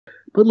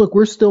But look,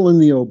 we're still in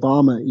the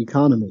Obama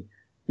economy.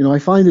 I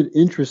find it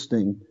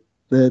interesting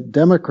that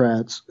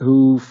Democrats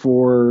who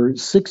for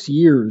 6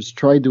 years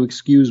tried to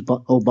excuse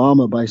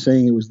Obama by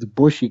saying it was the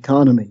Bush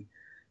economy,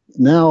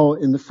 now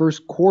in the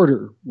first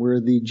quarter where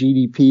the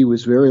GDP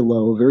was very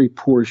low, very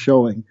poor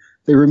showing,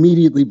 they were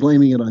immediately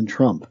blaming it on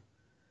Trump.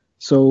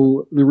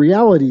 So the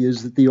reality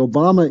is that the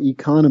Obama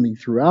economy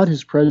throughout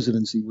his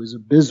presidency was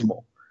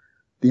abysmal.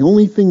 The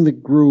only thing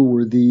that grew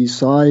were the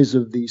size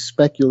of the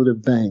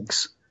speculative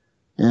banks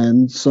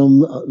and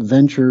some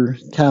venture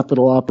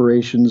capital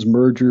operations,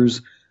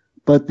 mergers.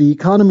 But the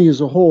economy as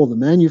a whole, the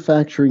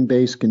manufacturing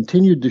base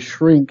continued to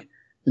shrink.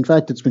 In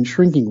fact, it's been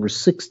shrinking for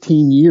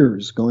 16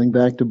 years, going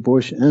back to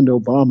Bush and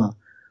Obama.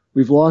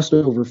 We've lost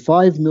over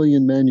 5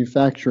 million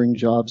manufacturing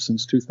jobs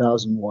since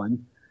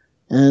 2001.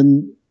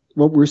 And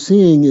what we're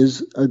seeing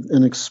is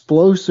an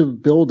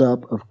explosive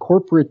buildup of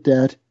corporate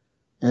debt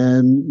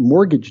and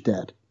mortgage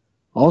debt,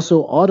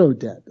 also auto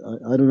debt.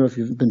 I don't know if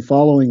you've been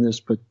following this,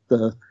 but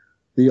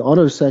the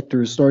auto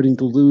sector is starting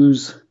to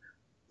lose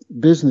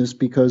business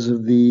because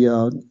of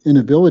the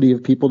inability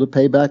of people to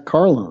pay back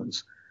car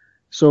loans.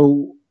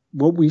 So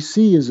what we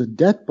see is a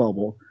debt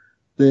bubble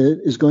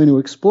that is going to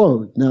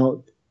explode.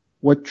 Now,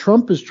 what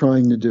Trump is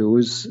trying to do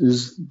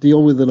is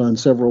deal with it on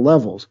several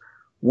levels.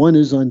 One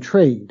is on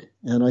trade,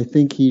 and I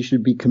think he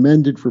should be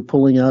commended for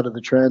pulling out of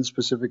the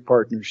Trans-Pacific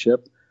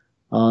Partnership,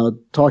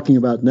 talking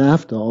about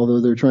NAFTA, although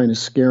they're trying to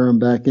scare him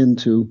back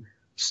into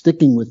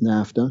sticking with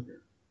NAFTA.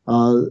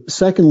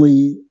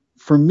 Secondly,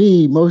 for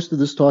me, most of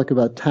this talk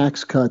about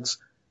tax cuts,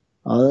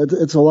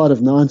 it's a lot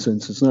of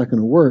nonsense. It's not going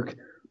to work.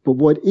 But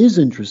what is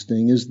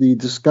interesting is the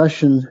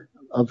discussion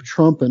of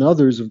Trump and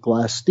others of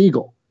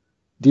Glass-Steagall,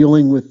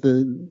 dealing with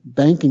the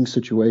banking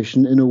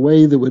situation in a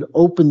way that would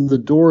open the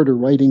door to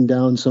writing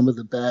down some of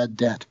the bad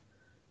debt.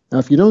 Now,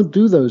 if you don't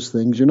do those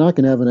things, you're not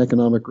going to have an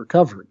economic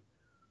recovery.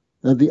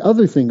 Now, the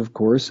other thing, of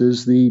course,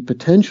 is the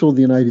potential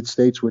the United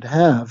States would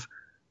have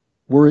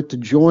were it to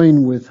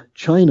join with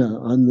China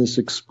on this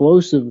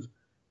explosive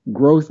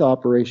growth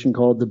operation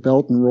called the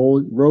Belt and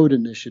Road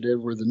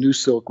Initiative, or the New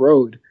Silk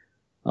Road,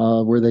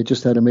 where they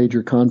just had a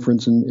major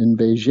conference in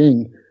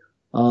Beijing.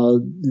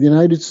 The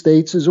United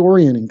States is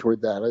orienting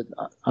toward that.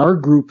 Our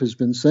group has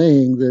been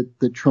saying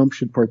that Trump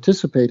should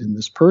participate in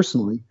this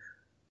personally.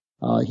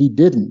 He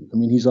didn't. I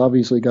mean, he's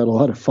obviously got a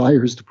lot of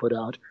fires to put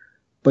out,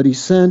 but he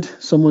sent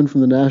someone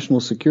from the National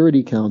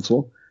Security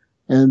Council,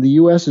 and the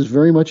U.S. is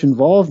very much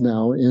involved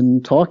now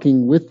in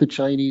talking with the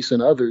Chinese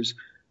and others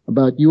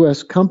about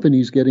U.S.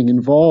 companies getting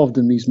involved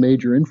in these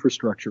major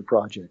infrastructure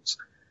projects.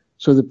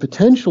 So the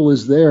potential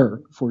is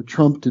there for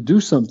Trump to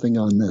do something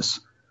on this,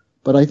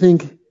 but I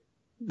think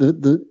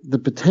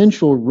the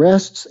potential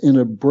rests in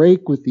a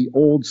break with the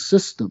old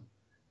system.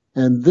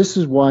 And this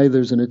is why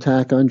there's an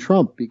attack on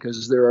Trump,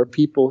 because there are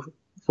people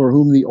for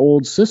whom the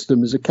old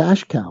system is a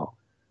cash cow.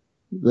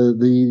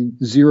 The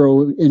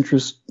zero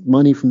interest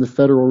money from the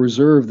Federal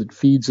Reserve that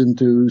feeds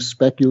into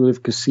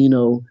speculative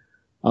casino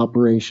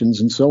operations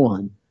and so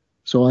on.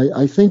 So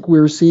I think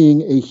we're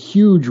seeing a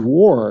huge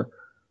war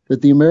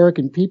that the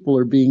American people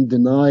are being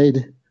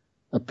denied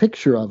a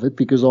picture of it,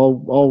 because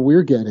all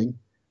we're getting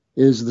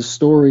is the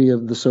story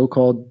of the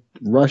so-called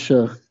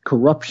Russia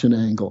corruption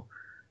angle.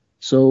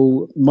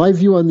 So my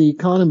view on the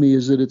economy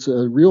is that it's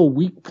a real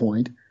weak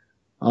point.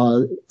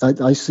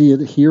 I see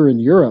it here in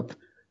Europe.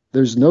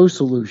 There's no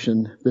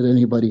solution that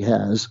anybody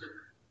has.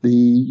 The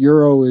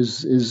euro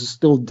is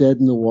still dead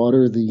in the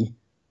water. The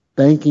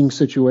banking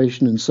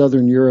situation in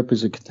Southern Europe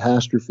is a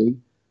catastrophe.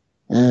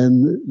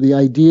 And the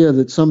idea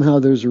that somehow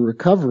there's a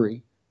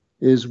recovery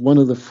is one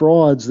of the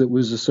frauds that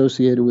was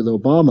associated with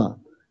Obama.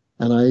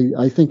 And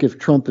I think if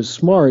Trump is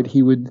smart,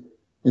 he would,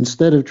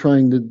 instead of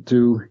trying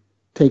to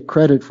take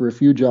credit for a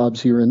few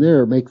jobs here and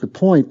there, make the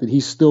point that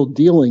he's still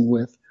dealing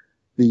with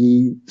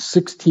the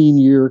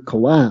 16-year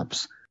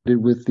collapse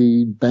with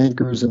the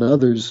bankers and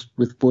others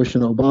with Bush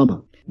and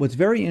Obama. What's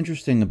very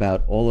interesting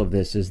about all of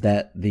this is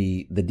that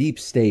the deep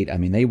state, I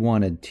mean, they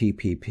wanted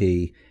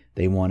TPP,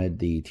 they wanted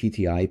the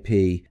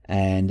TTIP,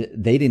 and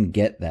they didn't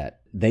get that.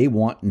 They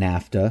want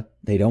NAFTA.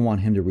 They don't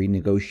want him to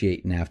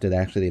renegotiate NAFTA.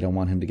 Actually, they don't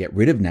want him to get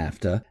rid of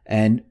NAFTA.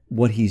 And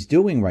what he's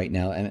doing right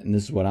now, and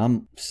this is what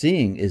I'm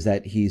seeing, is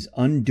that he's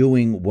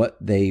undoing what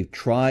they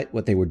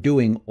were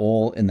doing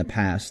all in the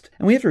past.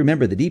 And we have to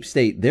remember the deep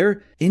state,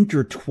 they're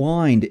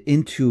intertwined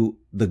into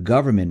the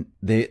government.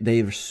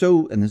 They're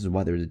so, and this is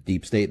why they're the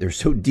deep state, they're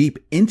so deep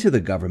into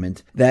the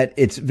government that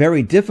it's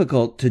very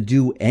difficult to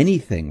do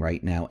anything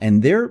right now.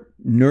 And they're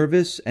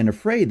nervous and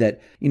afraid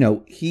that,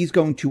 he's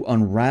going to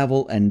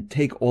unravel and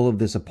take all of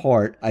this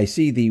apart. I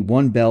see the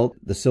One Belt,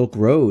 the Silk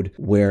Road,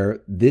 where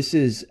this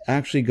is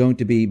actually going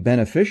to be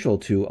beneficial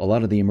to a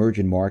lot of the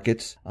emerging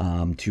markets,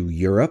 to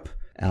Europe.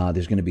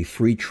 There's going to be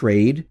free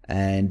trade,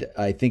 and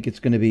I think it's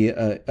going to be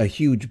a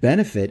huge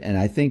benefit. And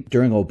I think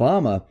during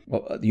Obama,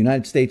 the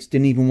United States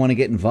didn't even want to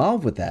get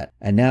involved with that.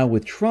 And now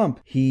with Trump,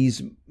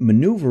 he's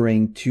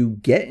maneuvering to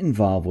get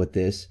involved with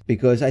this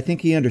because I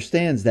think he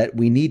understands that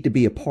we need to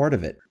be a part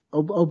of it.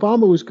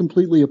 Obama was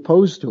completely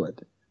opposed to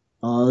it.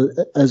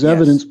 as Yes.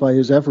 evidenced by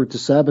his effort to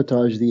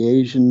sabotage the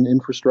Asian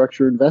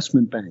Infrastructure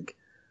Investment Bank,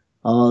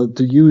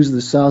 to use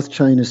the South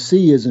China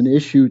Sea as an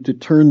issue to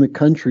turn the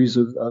countries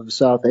of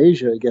South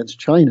Asia against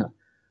China,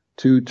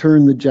 to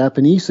turn the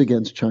Japanese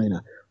against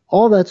China.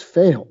 All that's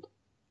failed.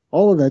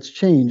 All of that's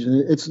changed.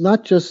 And it's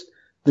not just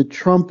that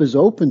Trump is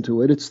open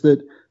to it, it's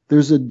that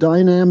there's a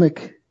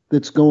dynamic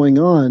that's going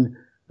on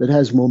that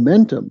has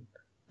momentum,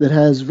 that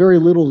has very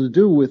little to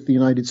do with the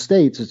United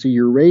States. It's a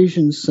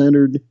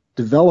Eurasian-centered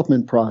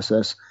development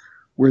process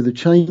where the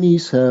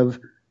Chinese have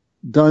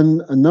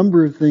done a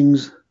number of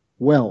things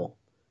well.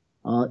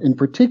 In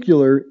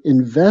particular,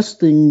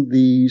 investing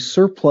the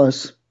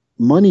surplus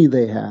money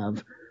they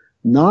have,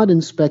 not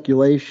in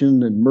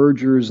speculation and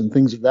mergers and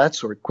things of that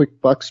sort,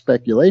 quick buck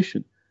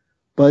speculation,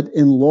 but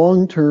in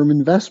long-term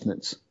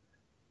investments.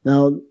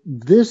 Now,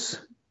 this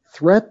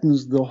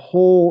threatens the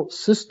whole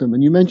system.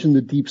 And you mentioned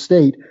the deep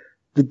state.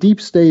 The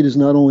deep state is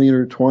not only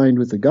intertwined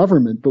with the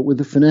government, but with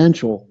the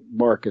financial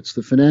markets,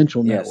 the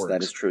financial networks. Yes,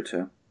 that is true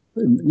too.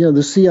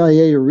 The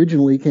CIA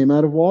originally came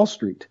out of Wall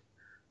Street.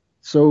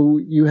 So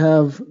you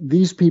have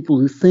these people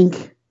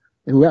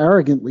who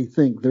arrogantly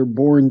think they're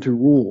born to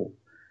rule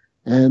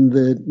and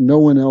that no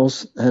one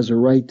else has a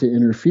right to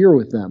interfere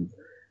with them.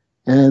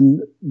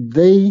 And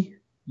they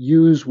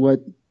use what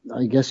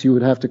I guess you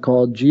would have to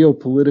call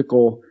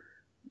geopolitical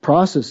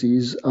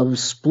processes of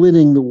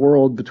splitting the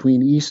world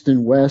between East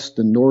and West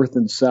and North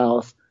and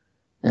South,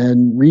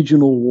 and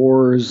regional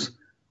wars,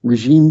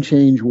 regime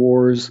change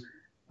wars,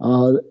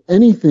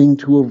 anything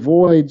to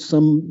avoid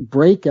some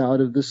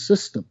breakout of the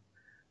system.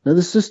 Now,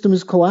 the system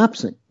is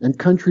collapsing, and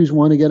countries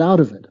want to get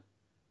out of it.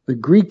 The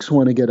Greeks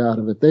want to get out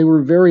of it. They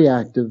were very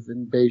active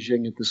in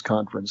Beijing at this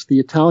conference. The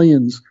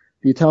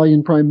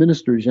Italian Prime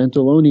Minister,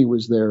 Gentiloni,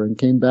 was there and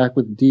came back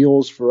with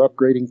deals for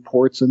upgrading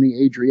ports in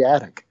the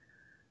Adriatic.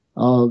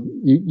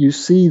 You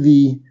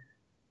see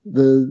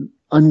the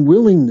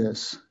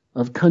unwillingness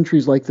of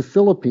countries like the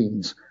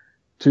Philippines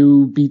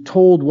to be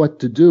told what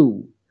to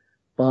do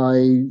by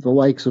the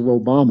likes of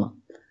Obama.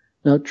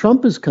 Now,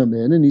 Trump has come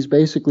in and he's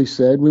basically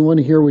said, we want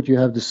to hear what you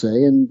have to say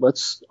and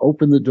let's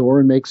open the door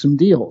and make some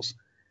deals.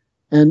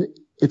 And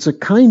it's a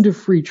kind of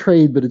free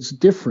trade, but it's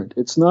different.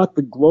 It's not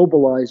the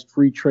globalized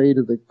free trade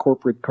of the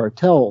corporate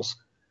cartels.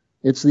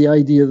 It's the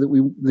idea that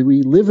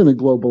we live in a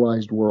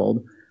globalized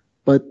world,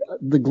 but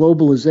the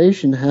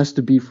globalization has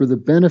to be for the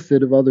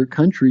benefit of other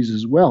countries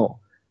as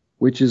well,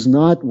 which is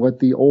not what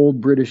the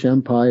old British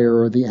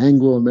Empire or the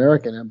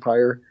Anglo-American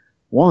Empire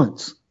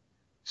wants.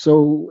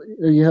 So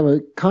you have a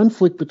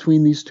conflict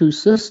between these two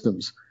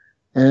systems.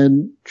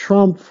 And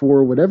Trump,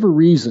 for whatever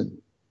reason,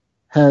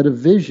 had a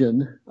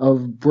vision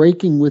of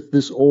breaking with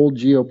this old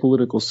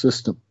geopolitical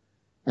system.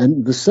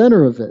 And the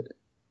center of it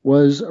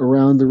was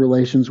around the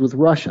relations with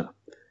Russia.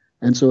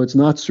 And so it's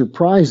not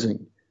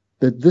surprising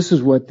that this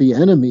is what the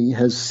enemy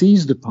has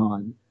seized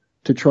upon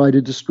to try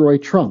to destroy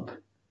Trump.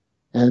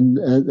 And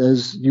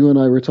as you and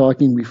I were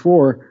talking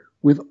before,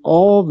 with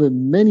all the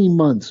many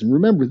months, and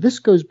remember, this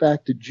goes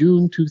back to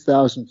June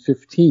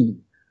 2015,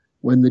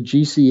 when the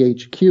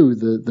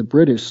GCHQ, the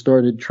British,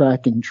 started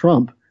tracking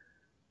Trump.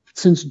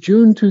 Since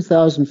June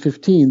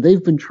 2015,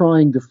 they've been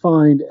trying to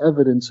find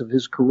evidence of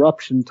his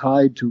corruption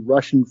tied to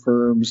Russian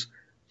firms,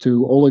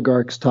 to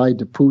oligarchs tied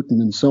to Putin,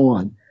 and so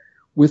on.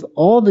 With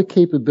all the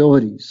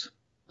capabilities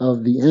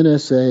of the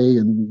NSA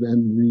and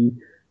the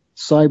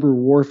cyber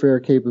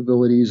warfare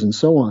capabilities and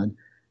so on,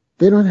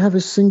 they don't have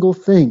a single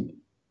thing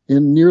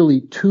in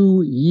nearly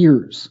 2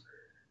 years.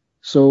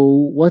 So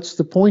what's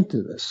the point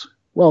to this?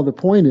 Well, the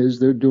point is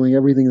they're doing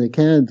everything they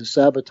can to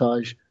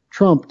sabotage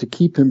Trump, to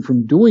keep him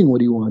from doing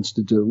what he wants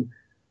to do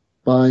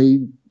by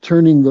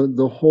turning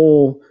the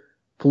whole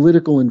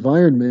political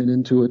environment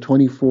into a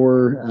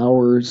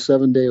 24-hour,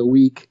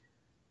 7-day-a-week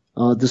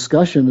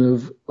discussion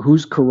of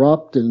who's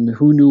corrupt and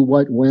who knew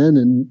what when.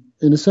 And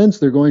in a sense,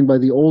 they're going by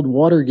the old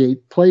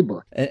Watergate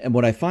playbook. And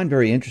what I find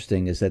very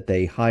interesting is that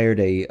they hired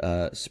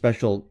a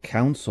special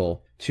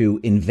counsel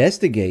to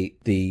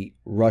investigate the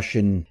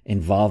Russian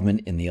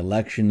involvement in the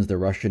elections, the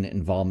Russian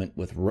involvement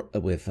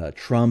with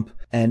Trump.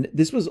 And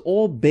this was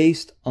all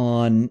based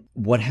on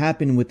what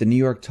happened with the New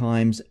York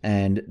Times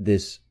and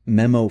this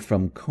memo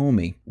from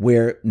Comey,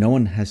 where no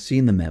one has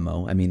seen the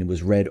memo. I mean, it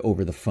was read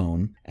over the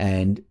phone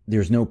and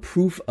there's no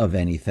proof of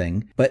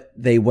anything, but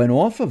they went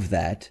off of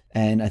that.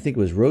 And I think it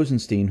was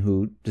Rosenstein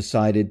who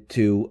decided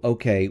to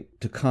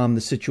calm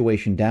the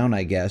situation down,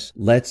 I guess,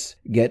 let's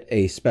get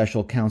a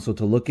special counsel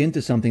to look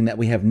into something that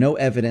we have no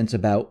evidence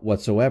about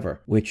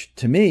whatsoever, which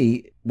to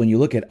me, when you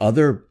look at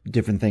other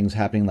different things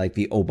happening, like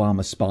the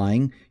Obama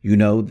spying,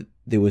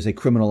 there was a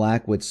criminal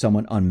act with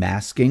someone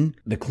unmasking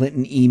the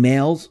Clinton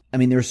emails. I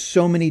mean, there's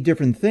so many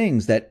different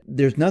things that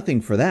there's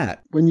nothing for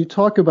that. When you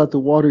talk about the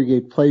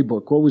Watergate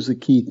playbook, what was the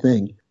key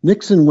thing?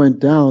 Nixon went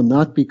down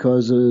not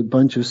because a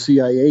bunch of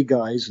CIA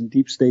guys and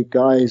deep state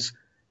guys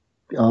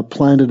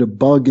planted a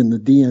bug in the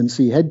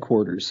DNC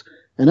headquarters.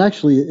 And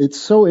actually, it's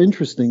so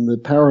interesting, the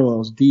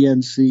parallels,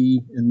 DNC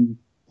and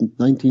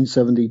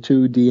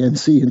 1972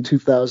 DNC in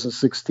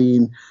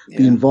 2016, Yeah.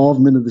 the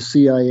involvement of the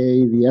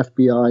CIA, the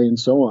FBI, and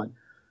so on.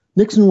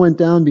 Nixon went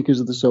down because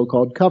of the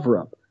so-called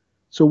cover-up.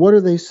 So what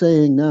are they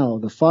saying now?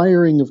 The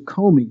firing of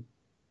Comey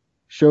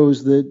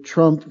shows that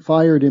Trump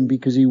fired him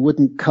because he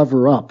wouldn't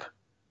cover up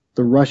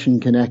the Russian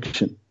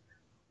connection.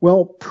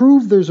 Well,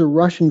 prove there's a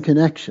Russian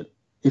connection.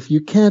 If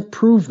you can't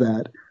prove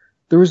that,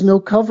 there was no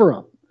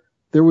cover-up.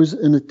 There was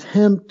an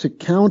attempt to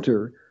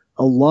counter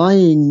a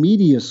lying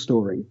media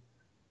story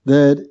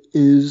that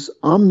is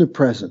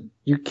omnipresent.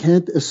 You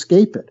can't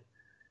escape it.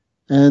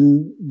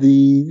 And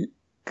the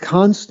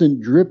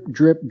constant drip,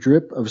 drip,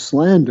 drip of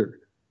slander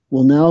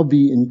will now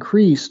be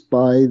increased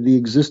by the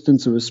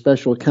existence of a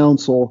special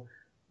counsel,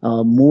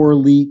 more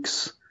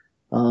leaks,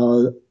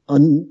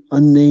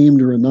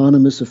 unnamed or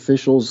anonymous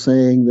officials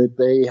saying that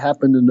they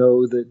happen to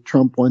know that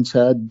Trump once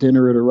had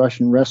dinner at a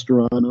Russian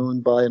restaurant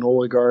owned by an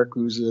oligarch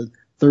who's a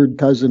third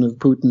cousin of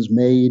Putin's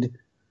maid.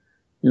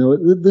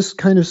 This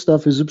kind of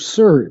stuff is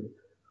absurd,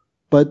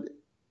 but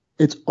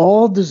it's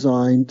all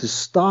designed to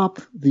stop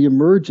the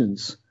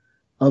emergence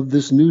of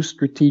this new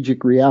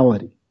strategic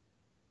reality.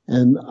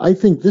 And I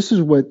think this is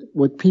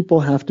what people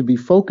have to be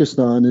focused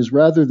on, is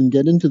rather than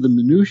get into the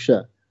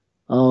minutia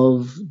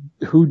of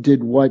who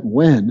did what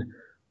when,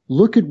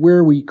 look at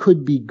where we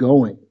could be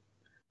going.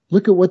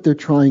 Look at what they're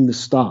trying to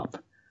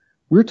stop.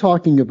 We're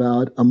talking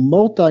about a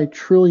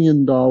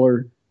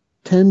multi-trillion-dollar,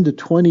 10 to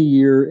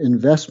 20-year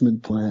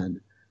investment plan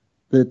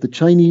that the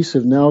Chinese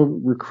have now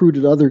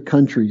recruited other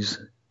countries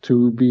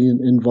to be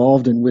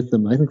involved in with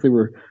them. I think there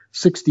were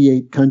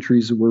 68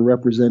 countries that were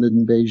represented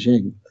in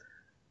Beijing.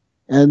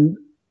 And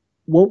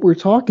what we're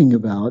talking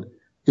about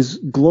is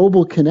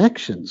global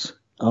connections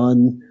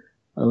on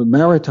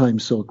maritime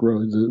Silk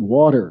Road, the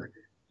water,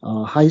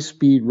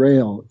 high-speed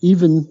rail,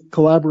 even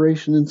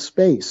collaboration in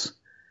space.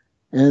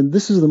 And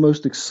this is the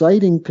most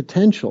exciting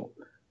potential.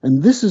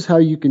 And this is how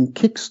you can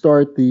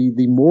kickstart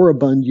the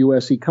moribund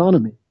U.S.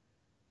 economy.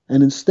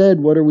 And instead,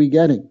 what are we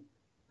getting?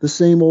 The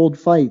same old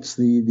fights,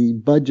 the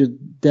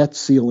budget debt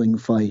ceiling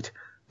fight,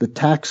 the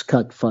tax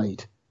cut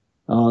fight.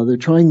 They're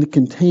trying to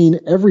contain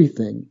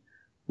everything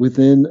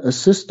within a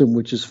system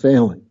which is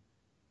failing.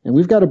 And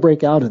we've got to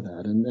break out of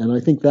that. And I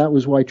think that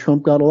was why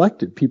Trump got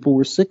elected. People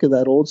were sick of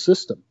that old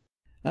system.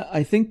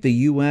 I think the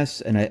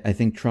U.S., and I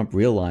think Trump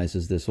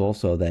realizes this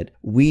also, that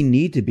we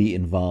need to be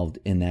involved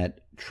in that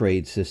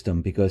trade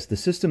system, because the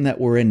system that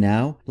we're in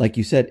now, like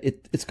you said,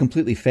 it's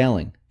completely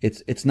failing.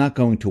 It's not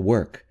going to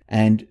work.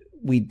 And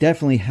we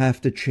definitely have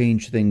to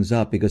change things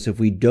up, because if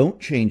we don't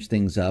change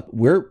things up,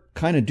 we're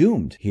kind of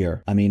doomed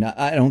here. I mean,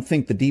 I don't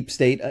think the deep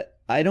state,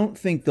 I don't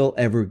think they'll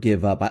ever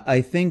give up.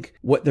 I think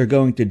what they're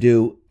going to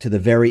do to the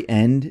very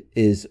end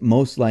is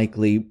most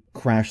likely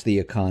crash the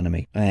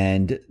economy,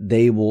 and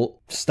they will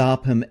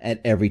stop him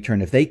at every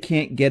turn. If they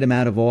can't get him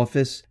out of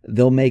office,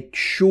 they'll make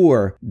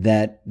sure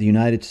that the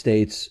United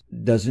States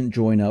doesn't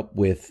join up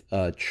with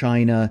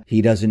China.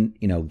 He doesn't,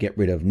 get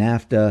rid of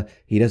NAFTA.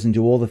 He doesn't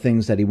do all the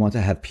things that he wants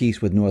to have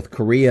peace with North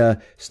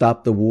Korea,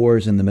 stop the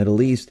wars in the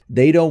Middle East.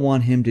 They don't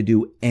want him to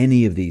do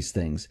any of these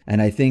things.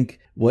 And I think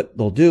what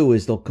they'll do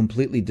is they'll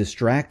completely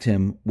distract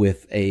him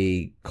with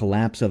a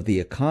collapse of the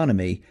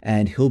economy,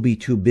 and he'll be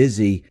too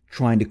busy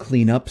trying to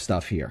clean up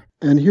stuff here.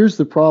 And here's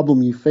the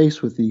problem you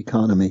face with the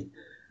economy.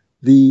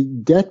 The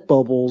debt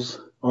bubbles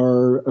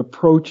are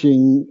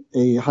approaching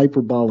a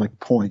hyperbolic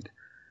point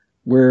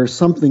where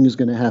something is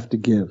going to have to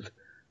give.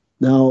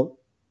 Now,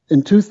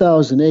 in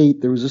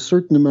 2008, there was a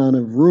certain amount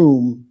of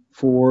room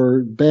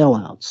for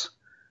bailouts,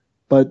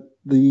 but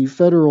the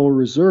Federal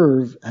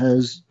Reserve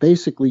has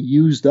basically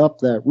used up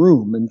that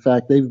room. In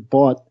fact, they've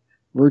bought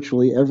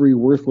virtually every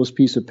worthless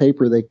piece of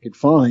paper they could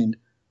find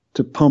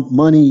to pump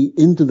money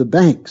into the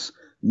banks,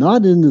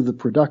 not into the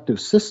productive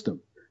system,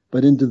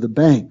 but into the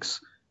banks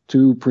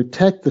to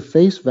protect the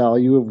face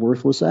value of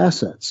worthless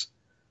assets.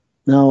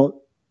 Now,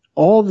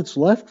 all that's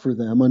left for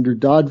them under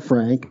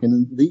Dodd-Frank,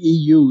 and the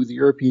EU, the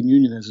European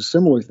Union, has a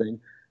similar thing,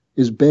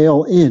 is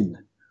bail in.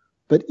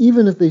 But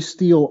even if they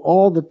steal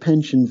all the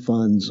pension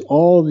funds,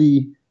 all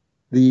the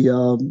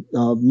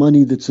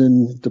money that's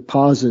in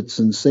deposits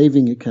and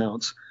saving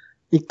accounts,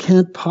 it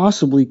can't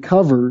possibly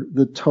cover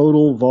the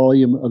total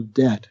volume of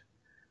debt.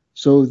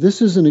 So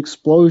this is an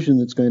explosion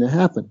that's going to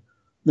happen.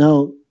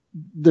 Now,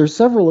 there are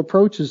several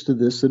approaches to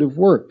this that have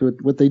worked.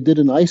 What they did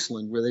in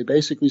Iceland, where they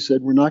basically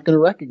said, we're not going to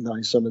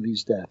recognize some of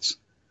these debts.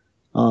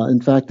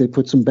 In fact, they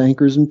put some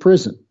bankers in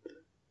prison.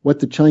 What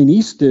the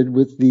Chinese did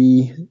with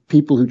the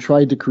people who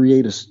tried to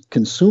create a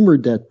consumer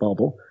debt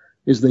bubble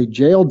is they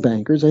jailed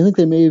bankers. I think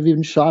they may have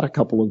even shot a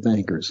couple of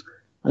bankers.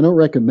 I don't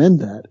recommend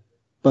that,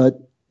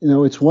 but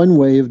it's one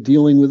way of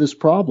dealing with this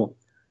problem.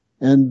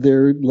 And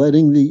they're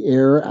letting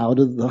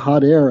the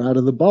hot air out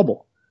of the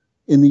bubble.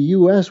 In the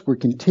U.S., we're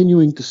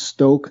continuing to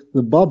stoke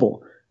the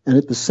bubble. And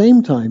at the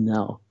same time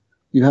now,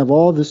 you have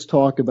all this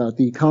talk about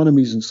the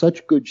economy's in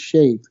such good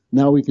shape,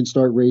 now we can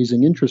start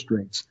raising interest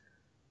rates.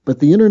 But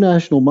the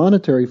International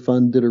Monetary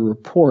Fund did a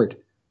report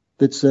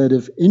that said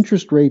if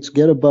interest rates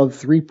get above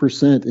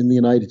 3% in the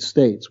United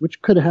States,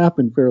 which could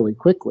happen fairly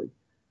quickly,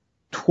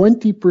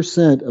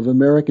 20% of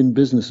American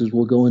businesses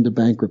will go into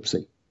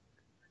bankruptcy.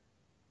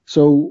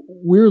 So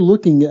we're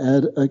looking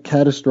at a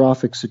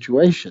catastrophic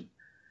situation.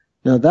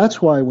 Now,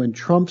 that's why when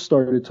Trump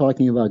started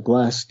talking about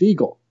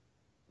Glass-Steagall,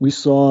 we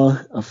saw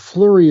a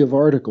flurry of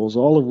articles,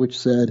 all of which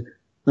said,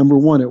 number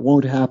one, it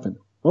won't happen.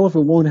 Well, if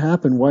it won't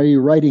happen, why are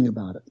you writing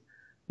about it?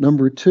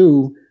 Number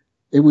two,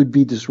 it would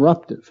be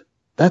disruptive.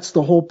 That's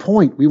the whole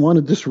point. We want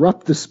to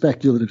disrupt the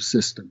speculative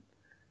system.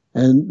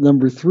 And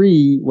number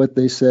three, what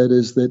they said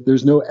is that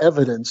there's no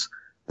evidence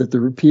that the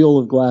repeal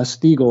of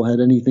Glass-Steagall had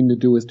anything to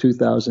do with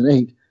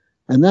 2008.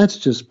 And that's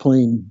just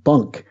plain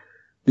bunk.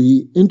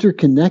 The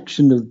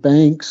interconnection of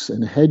banks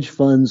and hedge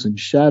funds and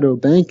shadow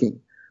banking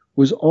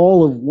was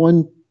all of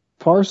one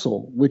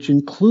parcel, which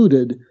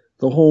included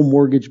the whole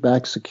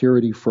mortgage-backed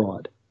security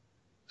fraud.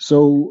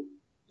 So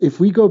if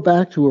we go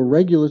back to a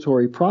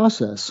regulatory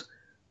process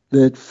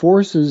that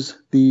forces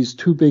these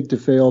too big to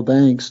fail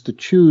banks to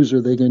choose,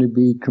 are they going to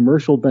be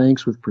commercial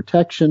banks with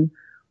protection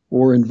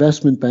or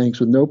investment banks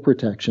with no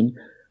protection,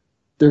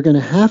 they're going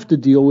to have to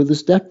deal with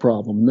this debt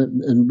problem.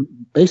 And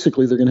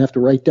basically, they're going to have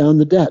to write down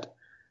the debt.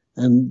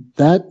 And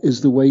that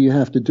is the way you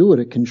have to do it,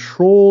 a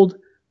controlled,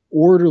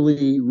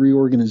 orderly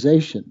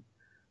reorganization.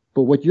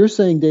 But what you're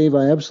saying, Dave,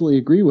 I absolutely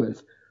agree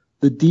with.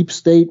 The deep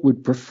state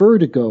would prefer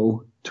to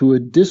go to a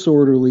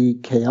disorderly,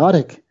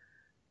 chaotic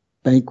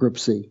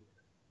bankruptcy,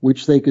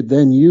 which they could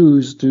then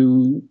use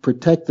to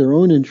protect their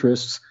own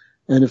interests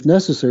and, if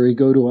necessary,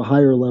 go to a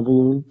higher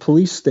level of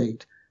police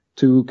state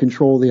to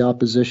control the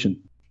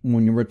opposition.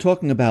 When you were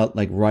talking about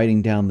like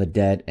writing down the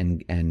debt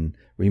and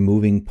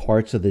removing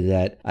parts of the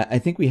debt, I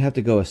think we have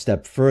to go a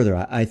step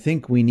further. I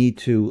think we need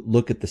to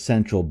look at the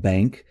central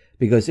bank,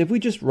 because if we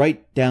just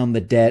write down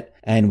the debt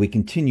and we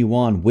continue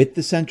on with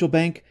the central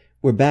bank,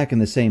 we're back in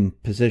the same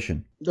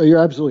position. No,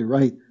 you're absolutely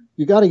right.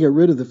 You got to get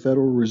rid of the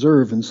Federal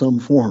Reserve in some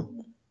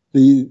form.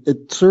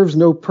 It serves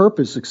no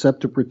purpose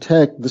except to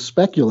protect the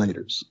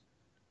speculators.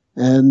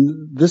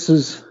 And this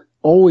has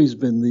always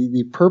been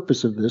the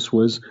purpose of this,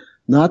 was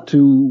not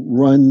to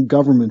run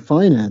government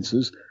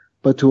finances,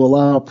 but to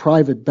allow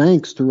private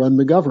banks to run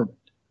the government.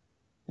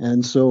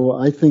 And so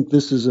I think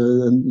this is a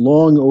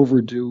long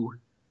overdue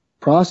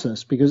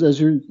process, because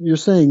as you're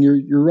saying,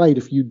 you're right.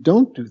 If you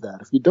don't do that,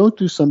 if you don't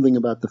do something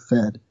about the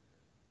Fed,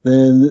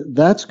 then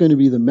that's going to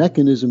be the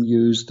mechanism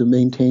used to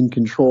maintain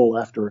control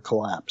after a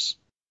collapse.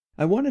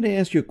 I wanted to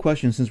ask you a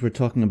question, since we're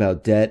talking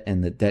about debt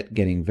and the debt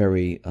getting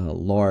very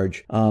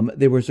large.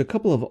 There was a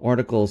couple of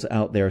articles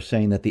out there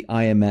saying that the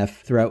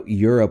IMF throughout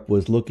Europe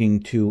was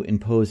looking to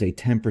impose a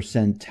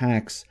 10%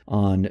 tax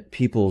on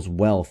people's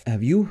wealth.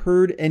 Have you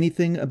heard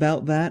anything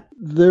about that?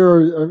 There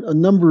are a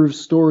number of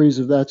stories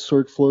of that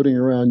sort floating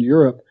around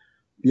Europe.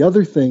 The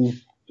other thing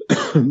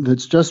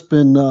that's just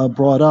been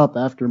brought up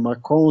after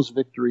Macron's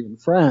victory in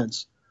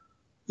France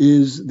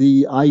is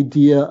the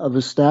idea of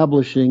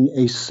establishing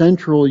a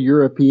central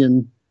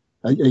European,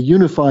 a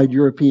unified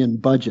European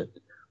budget.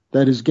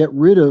 That is, get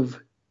rid of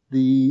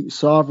the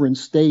sovereign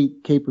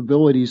state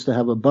capabilities to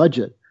have a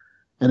budget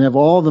and have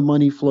all the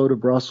money flow to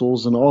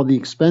Brussels and all the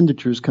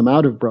expenditures come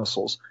out of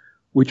Brussels,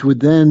 which would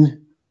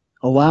then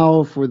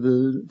allow for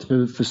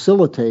to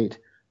facilitate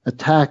a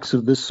tax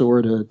of this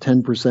sort, a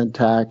 10%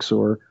 tax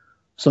or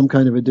some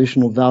kind of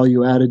additional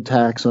value-added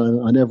tax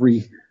on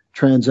every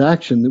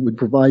transaction that would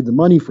provide the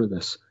money for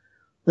this.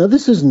 Now,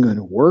 this isn't going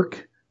to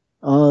work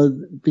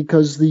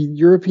because the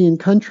European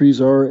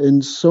countries are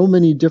in so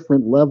many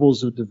different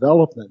levels of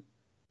development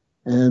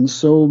and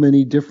so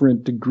many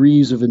different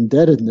degrees of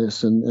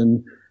indebtedness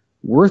and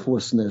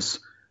worthlessness.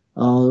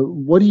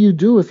 What do you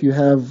do if you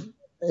have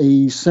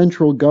a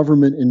central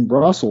government in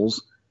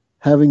Brussels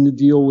having to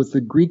deal with the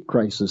Greek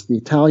crisis, the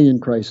Italian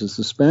crisis,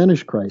 the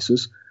Spanish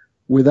crisis,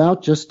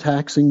 without just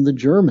taxing the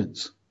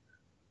Germans,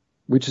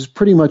 which is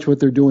pretty much what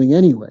they're doing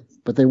anyway,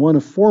 but they want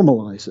to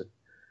formalize it.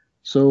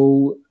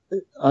 So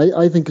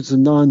I think it's a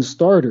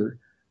non-starter,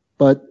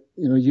 but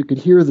you could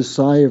hear the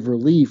sigh of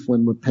relief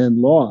when Le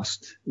Pen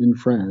lost in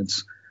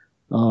France.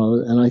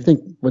 And I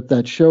think what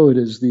that showed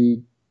is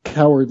the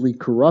cowardly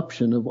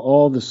corruption of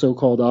all the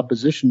so-called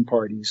opposition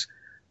parties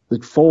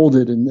that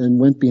folded and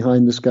went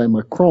behind this guy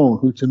Macron,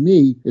 who to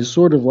me is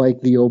sort of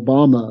like the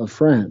Obama of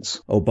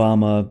France.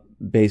 Obama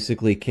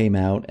basically came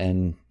out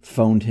and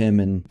phoned him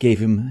and gave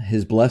him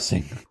his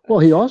blessing. Well,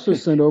 he also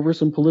sent over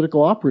some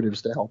political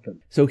operatives to help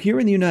him. So here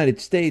in the United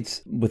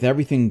States, with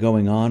everything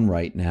going on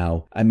right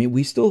now, I mean,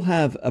 we still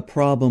have a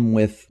problem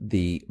with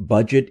the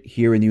budget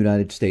here in the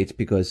United States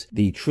because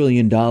the $1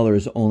 trillion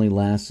only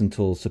lasts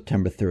until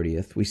September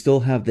 30th. We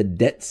still have the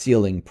debt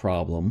ceiling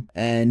problem,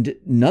 and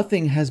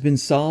nothing has been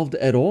solved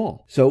at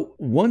all. So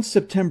once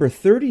September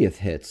 30th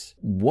hits,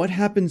 what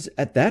happens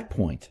at that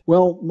point?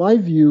 Well, my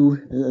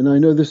view, and I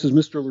know this is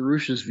Mr.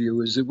 LaRouche's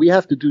view, is that we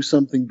have to do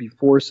something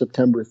before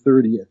September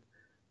 30th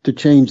to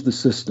change the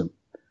system.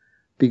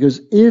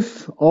 Because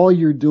if all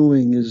you're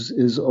doing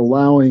is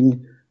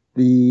allowing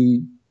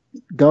the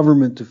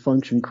government to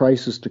function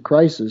crisis to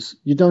crisis,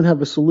 you don't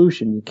have a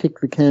solution. You kick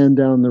the can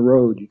down the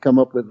road. You come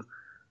up with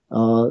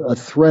a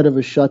threat of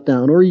a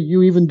shutdown, or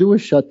you even do a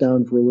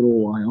shutdown for a little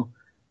while,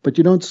 but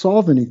you don't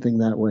solve anything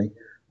that way.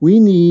 We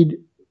need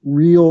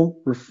real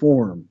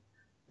reform.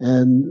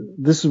 And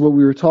this is what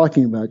we were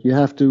talking about. You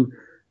have to,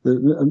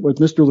 what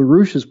Mr.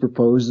 LaRouche has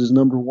proposed is,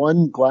 number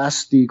one,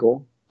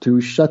 Glass-Steagall,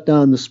 to shut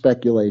down the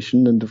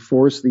speculation and to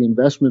force the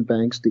investment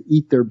banks to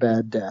eat their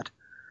bad debt.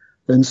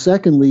 Then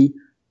secondly,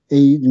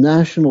 a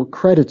national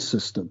credit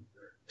system,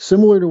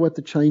 similar to what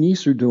the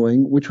Chinese are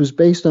doing, which was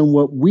based on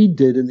what we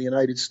did in the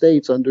United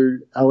States under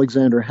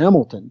Alexander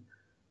Hamilton,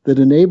 that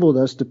enabled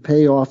us to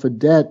pay off a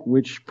debt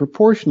which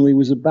proportionally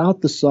was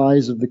about the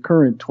size of the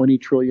current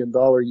 $20 trillion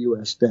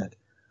U.S. debt.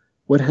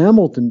 What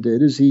Hamilton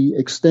did is he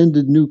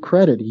extended new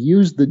credit. He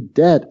used the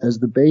debt as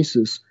the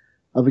basis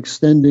of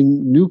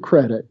extending new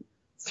credit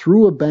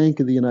through a Bank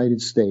of the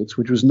United States,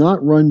 which was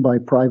not run by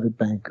private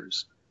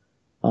bankers.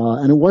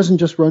 And it wasn't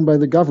just run by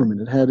the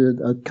government. It had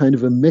a kind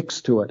of a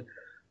mix to it.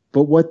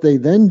 But what they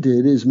then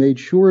did is made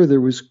sure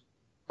there was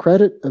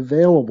credit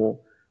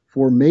available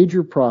for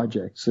major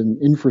projects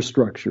and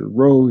infrastructure,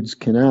 roads,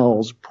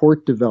 canals,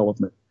 port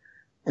development,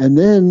 and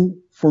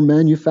then for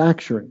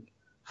manufacturing,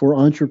 for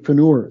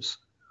entrepreneurs.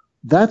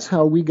 That's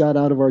how we got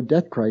out of our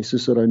debt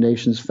crisis at our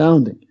nation's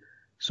founding.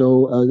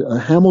 So a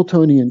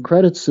Hamiltonian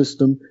credit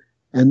system,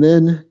 and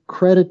then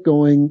credit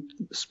going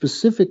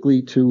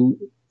specifically to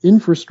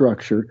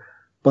infrastructure,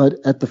 but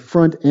at the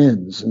front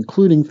ends,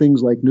 including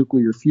things like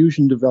nuclear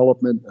fusion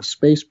development, a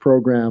space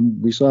program.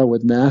 We saw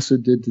what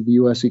NASA did to the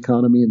U.S.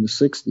 economy in the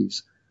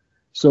 60s.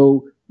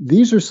 So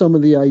these are some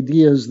of the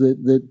ideas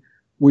that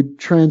would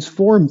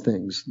transform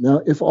things.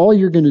 Now, if all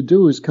you're going to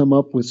do is come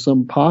up with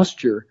some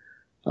posture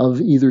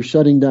of either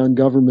shutting down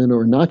government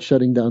or not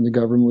shutting down the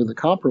government with a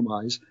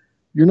compromise,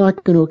 you're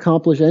not going to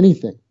accomplish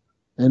anything.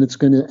 And it's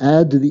going to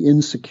add to the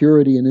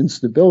insecurity and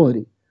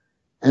instability.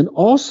 And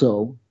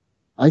also,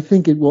 I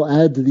think it will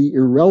add to the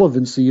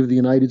irrelevancy of the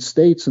United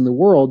States in the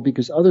world,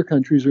 because other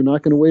countries are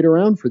not going to wait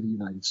around for the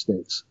United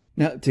States.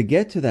 Now, to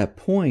get to that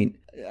point,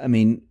 I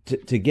mean,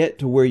 to get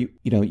to where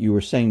you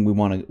were saying we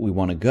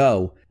want to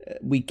go,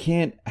 we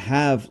can't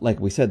have, like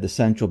we said, the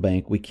central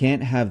bank. We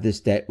can't have this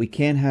debt. We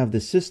can't have the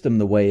system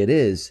the way it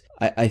is.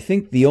 I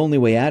think the only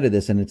way out of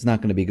this, and it's not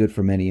going to be good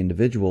for many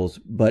individuals,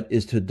 but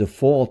is to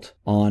default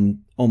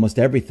on almost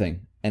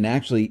everything and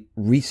actually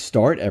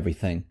restart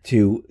everything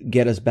to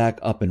get us back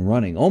up and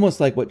running.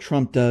 Almost like what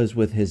Trump does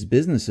with his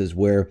businesses,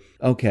 where,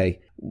 okay,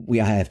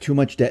 I have too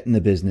much debt in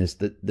the business.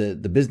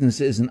 The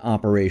business isn't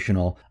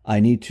operational.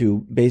 I need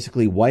to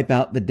basically wipe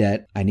out the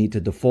debt. I need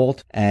to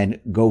default and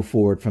go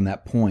forward from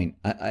that point.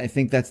 I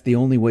think that's the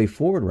only way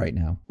forward right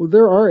now. Well,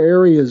 there are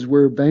areas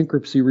where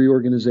bankruptcy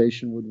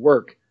reorganization would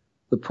work.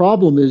 The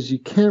problem is you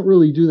can't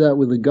really do that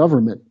with the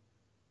government.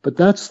 But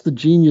that's the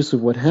genius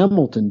of what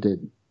Hamilton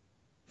did.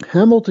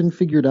 Hamilton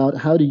figured out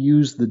how to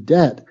use the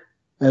debt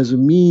as a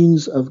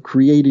means of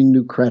creating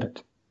new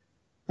credit.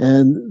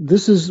 And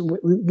this is,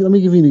 let me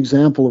give you an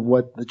example of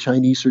what the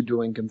Chinese are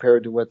doing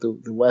compared to what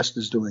the West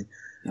is doing.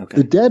 Okay.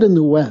 The debt in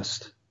the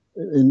West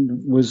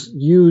was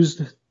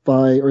used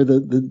by, or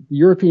the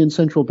European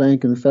Central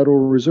Bank and the Federal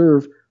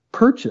Reserve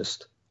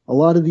purchased a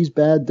lot of these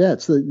bad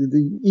debts.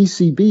 The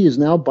ECB is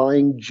now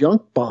buying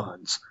junk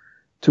bonds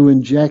to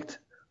inject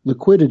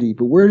liquidity.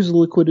 But where does the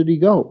liquidity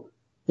go?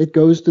 It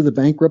goes to the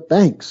bankrupt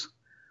banks.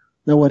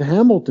 Now, what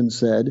Hamilton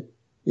said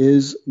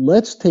is,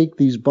 let's take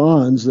these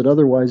bonds that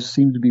otherwise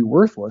seem to be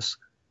worthless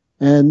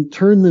and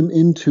turn them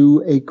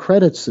into a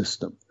credit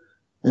system.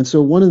 And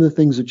so one of the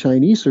things the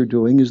Chinese are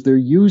doing is they're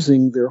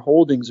using their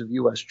holdings of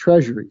U.S.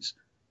 treasuries,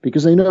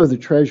 because they know the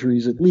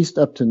treasuries, at least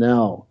up to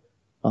now,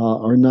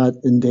 are not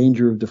in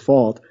danger of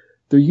default.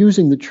 They're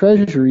using the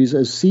treasuries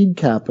as seed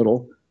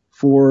capital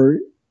for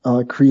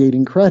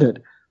creating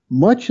credit,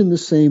 much in the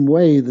same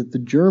way that the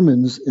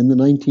Germans in the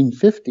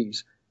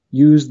 1950s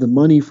used the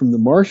money from the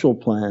Marshall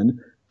Plan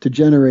to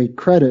generate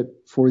credit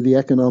for the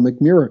economic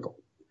miracle.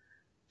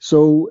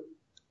 So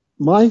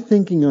my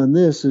thinking on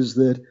this is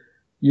that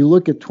you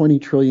look at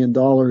 $20 trillion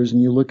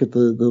and you look at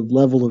the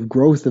level of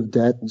growth of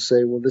debt and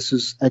say, well, this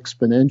is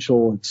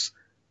exponential.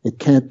 It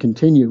can't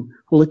continue.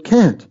 Well, it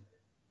can't.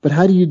 But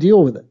how do you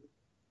deal with it?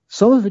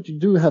 Some of it you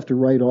do have to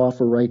write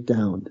off or write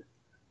down.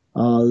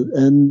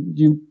 And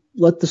you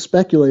let the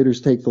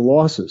speculators take the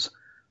losses.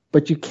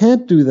 But you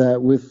can't do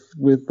that with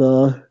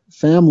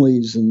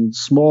families and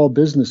small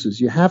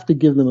businesses. You have to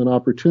give them an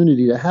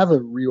opportunity to have a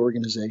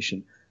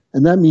reorganization.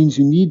 And that means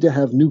you need to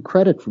have new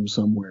credit from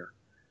somewhere.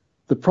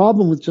 The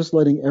problem with just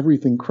letting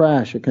everything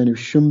crash, a kind of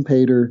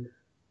Schumpeter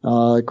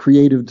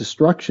creative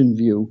destruction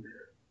view,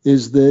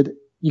 is that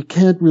you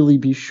can't really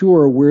be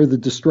sure where the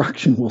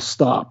destruction will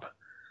stop.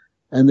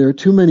 And there are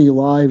too many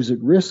lives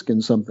at risk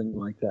in something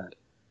like that.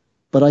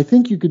 But I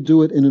think you could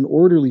do it in an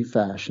orderly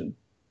fashion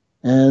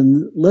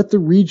and let the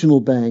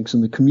regional banks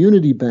and the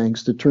community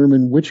banks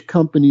determine which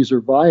companies are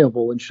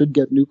viable and should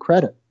get new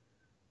credit.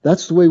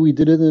 That's the way we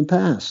did it in the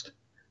past.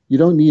 You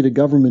don't need a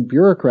government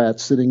bureaucrat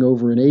sitting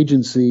over an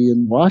agency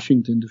in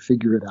Washington to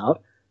figure it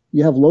out.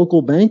 You have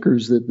local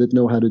bankers that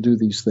know how to do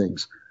these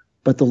things.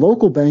 But the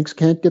local banks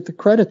can't get the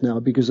credit now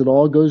because it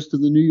all goes to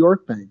the New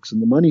York banks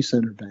and the money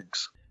center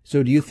banks.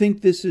 So do you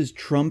think this is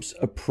Trump's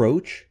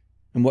approach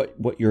And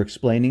what you're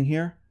explaining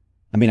here?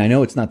 I mean, I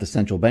know it's not the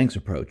central bank's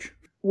approach.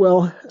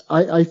 Well,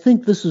 I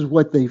think this is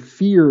what they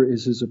fear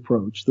is his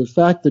approach. The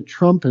fact that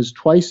Trump has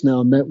twice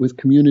now met with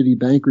community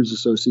bankers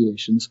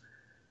associations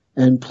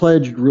and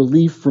pledged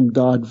relief from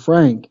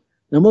Dodd-Frank.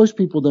 Now, most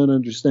people don't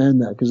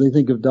understand that because they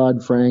think of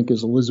Dodd-Frank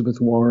as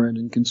Elizabeth Warren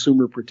and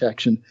consumer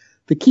protection.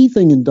 The key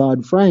thing in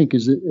Dodd-Frank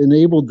is it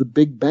enabled the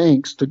big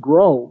banks to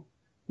grow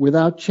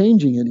without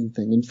changing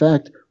anything. In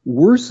fact,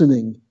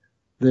 worsening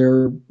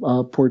their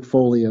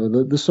portfolio.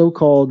 The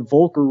so-called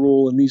Volcker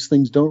rule and these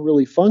things don't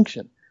really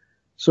function.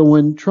 So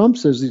when Trump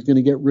says he's going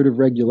to get rid of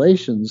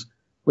regulations,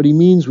 what he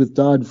means with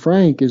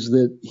Dodd-Frank is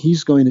that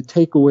he's going to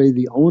take away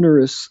the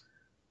onerous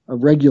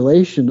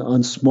regulation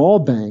on small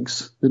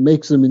banks that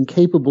makes them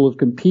incapable of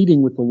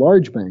competing with the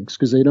large banks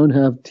because they don't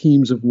have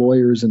teams of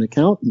lawyers and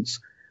accountants.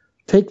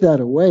 Take that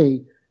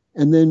away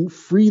and then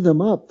free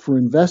them up for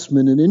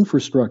investment in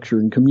infrastructure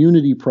and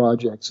community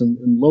projects and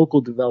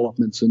local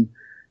developments and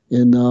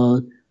in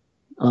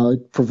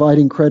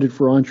providing credit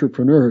for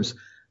entrepreneurs.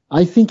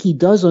 I think he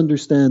does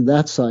understand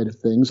that side of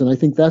things, and I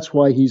think that's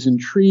why he's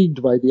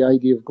intrigued by the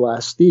idea of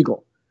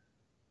Glass-Steagall.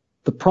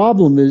 The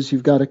problem is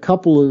you've got a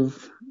couple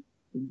of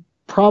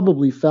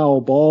probably foul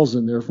balls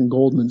in there from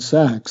Goldman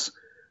Sachs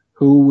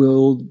who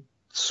will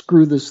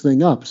screw this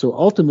thing up. So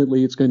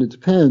ultimately it's going to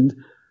depend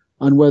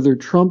on whether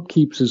Trump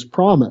keeps his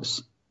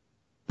promise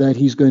that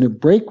he's going to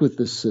break with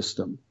this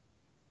system,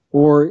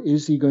 or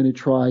is he going to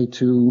try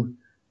to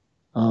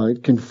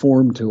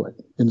conform to it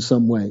in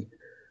some way.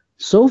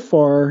 So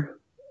far,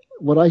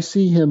 what I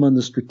see him on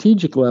the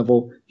strategic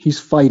level, he's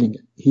fighting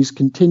it. He's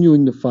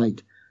continuing to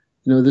fight.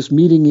 You know, this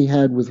meeting he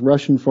had with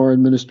Russian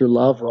Foreign Minister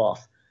Lavrov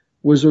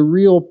was a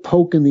real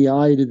poke in the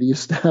eye to the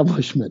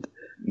establishment.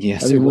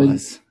 Yes, it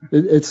was.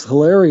 It's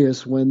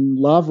hilarious when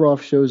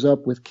Lavrov shows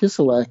up with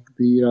Kiselak,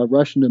 the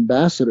Russian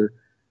ambassador.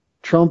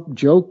 Trump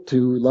joked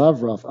to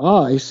Lavrov,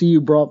 I see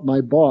you brought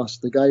my boss,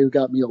 the guy who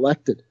got me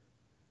elected.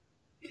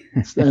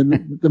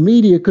 And the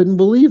media couldn't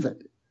believe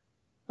it.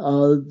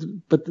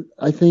 But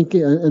I think,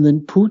 and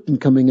then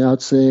Putin coming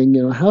out saying,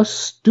 you know, how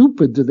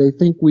stupid do they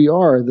think we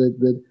are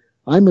that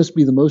I must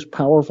be the most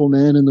powerful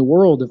man in the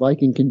world if I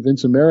can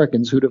convince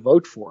Americans who to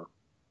vote for.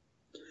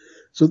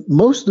 So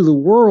most of the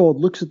world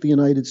looks at the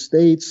United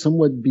States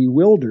somewhat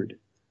bewildered.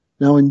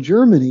 Now in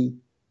Germany,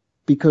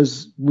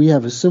 because we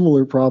have a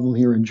similar problem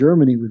here in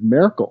Germany with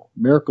Merkel.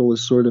 Merkel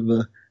is sort of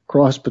a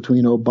cross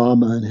between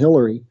Obama and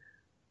Hillary.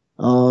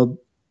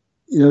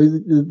 You know,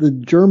 the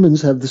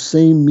Germans have the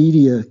same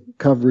media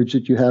coverage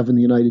that you have in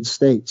the United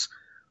States.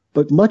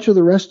 But much of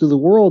the rest of the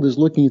world is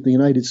looking at the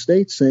United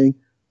States saying,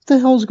 what the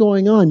hell's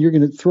going on? You're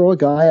going to throw a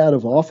guy out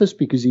of office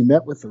because he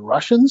met with the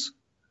Russians?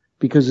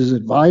 Because his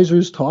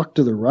advisors talked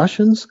to the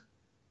Russians?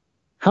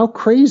 How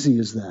crazy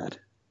is that?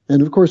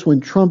 And of course, when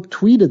Trump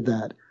tweeted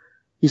that,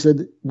 he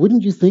said,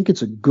 wouldn't you think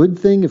it's a good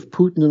thing if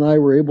Putin and I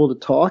were able to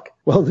talk?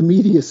 Well, the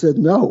media said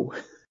no.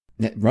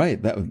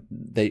 Right.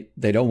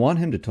 They don't want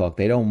him to talk.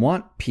 They don't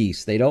want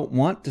peace. They don't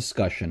want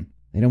discussion.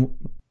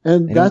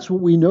 That's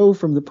what we know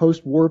from the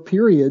post-war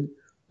period,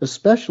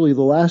 especially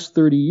the last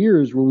 30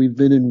 years where we've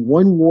been in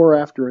one war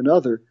after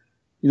another.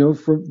 You know,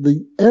 from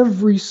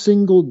every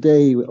single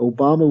day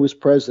Obama was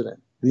president,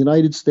 the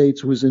United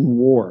States was in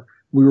war.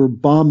 We were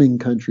bombing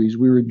countries.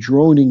 We were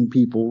droning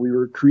people. We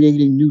were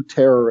creating new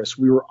terrorists.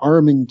 We were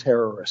arming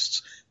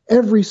terrorists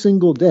every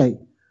single day.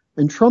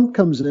 And Trump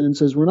comes in and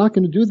says, we're not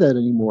going to do that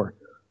anymore.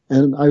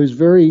 And I was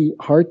very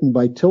heartened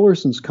by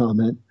Tillerson's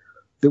comment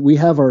that we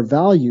have our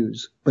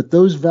values, but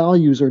those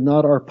values are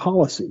not our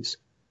policies.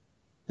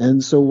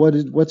 And so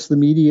what's the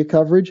media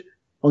coverage?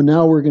 Oh,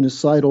 now we're going to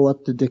sidle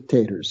up to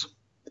dictators.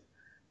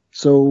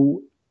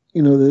 So,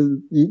 you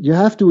know, you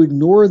have to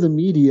ignore the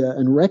media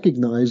and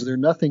recognize they're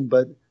nothing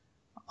but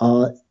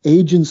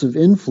agents of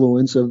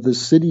influence of the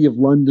City of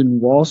London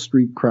Wall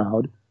Street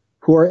crowd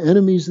who are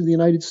enemies of the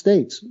United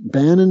States.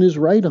 Bannon is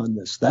right on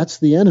this. That's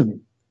the enemy.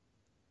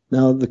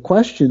 Now, the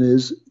question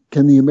is,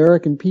 can the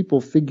American people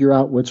figure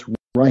out what's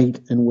right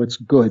and what's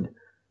good?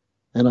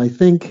 And I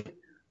think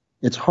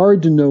it's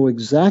hard to know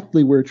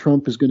exactly where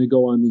Trump is going to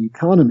go on the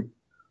economy.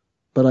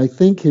 But I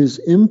think his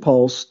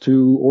impulse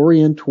to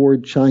orient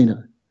toward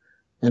China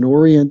and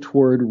orient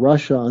toward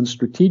Russia on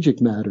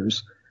strategic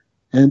matters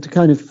and to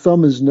kind of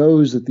thumb his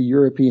nose at the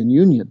European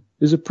Union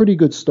is a pretty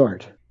good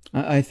start.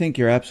 I think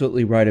you're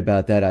absolutely right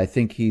about that. I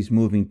think he's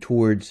moving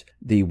towards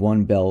the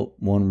One Belt,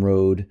 One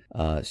Road,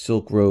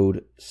 Silk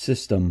Road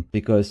system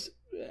because,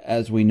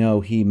 as we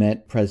know, he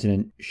met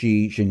President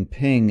Xi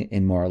Jinping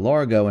in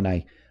Mar-a-Lago, and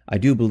I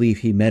do believe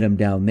he met him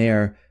down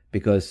there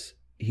because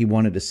he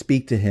wanted to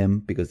speak to him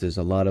because there's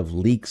a lot of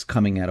leaks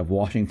coming out of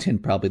Washington.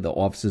 Probably the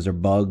offices are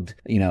bugged,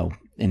 you know,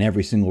 in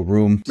every single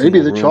room.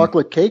 Maybe the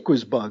chocolate cake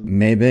was bugged.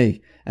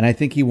 Maybe. And I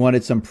think he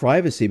wanted some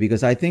privacy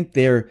because I think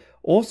they're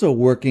also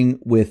working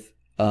with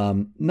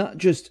not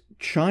just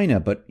China,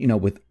 but, you know,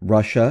 with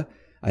Russia.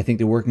 I think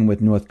they're working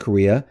with North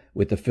Korea,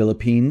 with the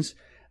Philippines,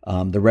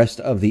 the rest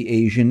of the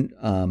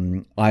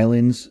Asian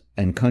islands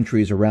and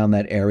countries around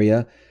that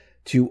area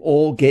to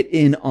all get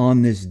in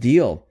on this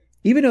deal.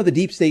 Even though the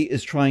deep state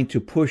is trying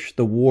to push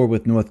the war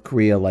with North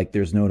Korea like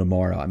there's no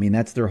tomorrow. I mean,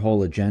 that's their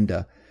whole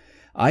agenda.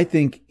 I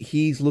think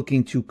he's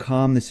looking to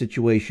calm the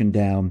situation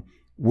down,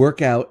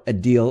 work out a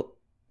deal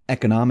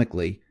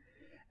economically,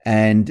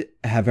 and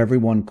have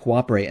everyone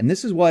cooperate. And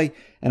this is why,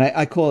 and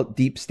I call it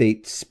deep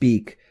state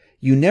speak.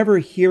 You never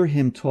hear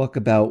him talk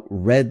about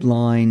red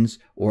lines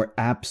or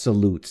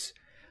absolutes.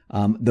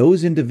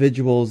 Those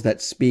individuals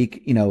that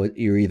speak,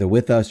 you're either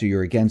with us or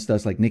you're against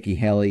us, like Nikki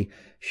Haley.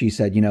 She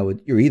said,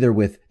 you're either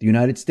with the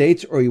United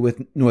States or you're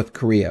with North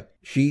Korea.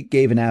 She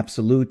gave an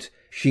absolute.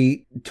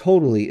 She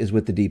totally is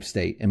with the deep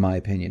state, in my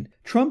opinion.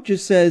 Trump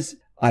just says,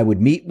 I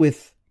would meet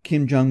with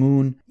Kim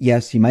Jong-un.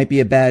 Yes, he might be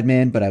a bad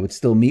man, but I would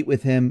still meet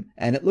with him.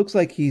 And it looks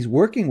like he's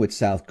working with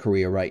South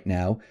Korea right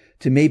now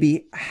to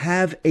maybe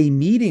have a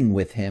meeting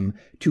with him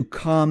to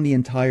calm the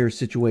entire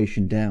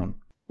situation down.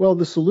 Well,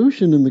 the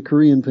solution in the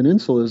Korean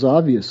Peninsula is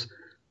obvious.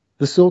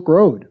 The Silk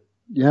Road.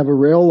 You have a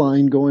rail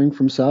line going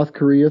from South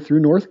Korea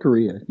through North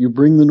Korea. You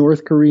bring the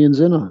North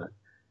Koreans in on it.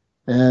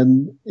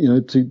 And,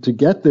 to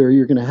get there,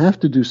 you're going to have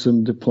to do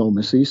some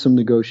diplomacy, some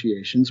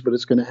negotiations, but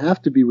it's going to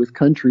have to be with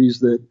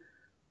countries that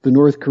the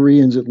North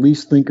Koreans at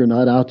least think are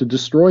not out to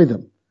destroy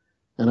them.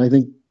 And I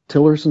think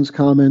Tillerson's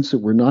comments that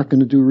we're not going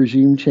to do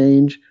regime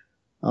change,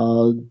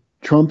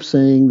 Trump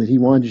saying that he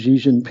wants Xi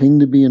Jinping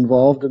to be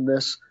involved in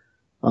this.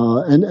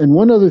 And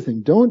one other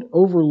thing, don't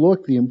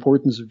overlook the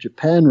importance of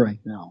Japan right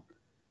now.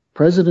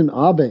 President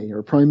Abe,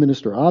 or Prime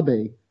Minister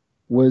Abe,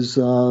 was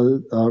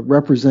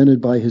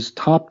represented by his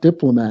top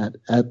diplomat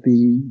at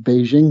the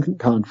Beijing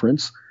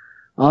conference.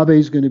 Abe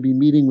is going to be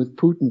meeting with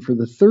Putin for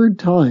the third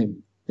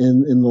time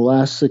in the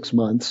last 6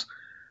 months.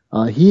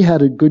 He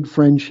had a good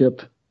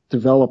friendship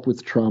develop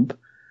with Trump.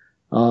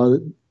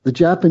 The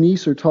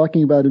Japanese are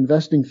talking about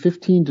investing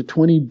 $15 to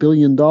 $20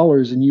 billion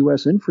in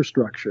U.S.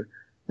 infrastructure.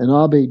 And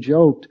Abe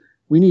joked,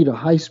 we need a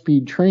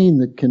high-speed train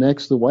that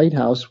connects the White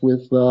House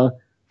with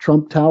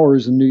Trump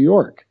Towers in New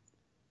York.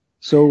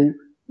 So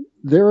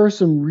there are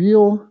some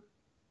real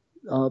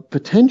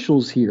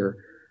potentials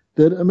here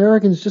that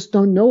Americans just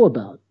don't know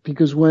about.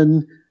 Because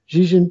when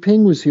Xi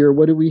Jinping was here,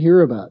 what did we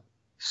hear about?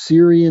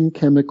 Syrian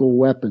chemical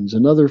weapons,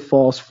 another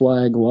false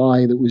flag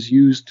lie that was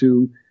used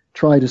to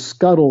try to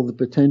scuttle the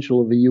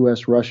potential of a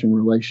U.S.-Russian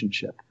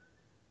relationship.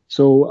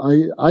 So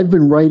I've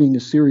been writing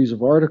a series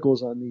of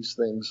articles on these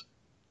things.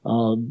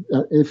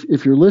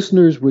 If your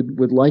listeners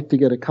would like to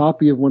get a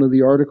copy of one of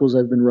the articles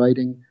I've been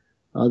writing,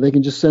 they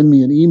can just send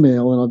me an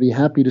email and I'll be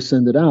happy to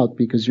send it out,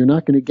 because you're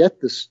not going to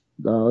get this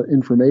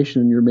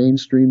information in your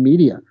mainstream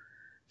media.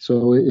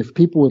 So if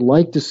people would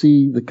like to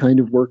see the kind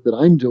of work that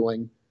I'm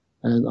doing,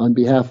 and on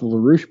behalf of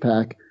LaRouche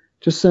PAC,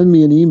 just send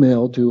me an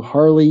email to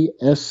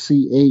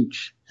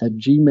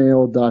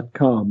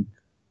harleysch@gmail.com.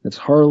 That's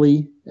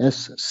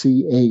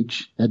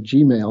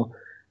harleysch@gmail.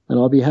 And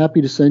I'll be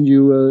happy to send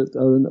you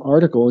an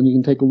article, and you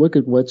can take a look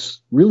at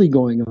what's really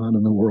going on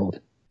in the world.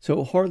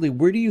 So, Harley,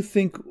 where do you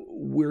think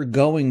we're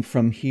going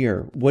from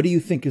here? What do you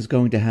think is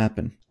going to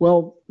happen?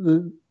 Well,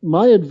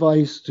 my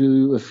advice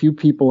to a few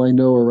people I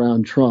know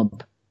around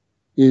Trump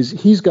is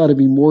he's got to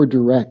be more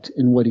direct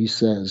in what he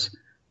says.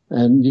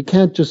 And you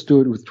can't just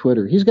do it with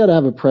Twitter. He's got to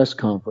have a press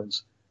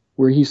conference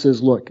where he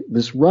says, look,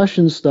 this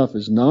Russian stuff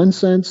is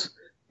nonsense.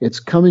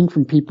 It's coming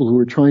from people who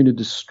are trying to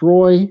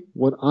destroy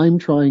what I'm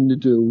trying to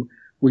do,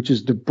 which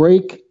is to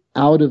break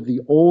out of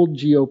the old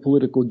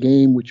geopolitical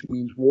game, which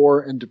means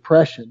war and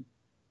depression,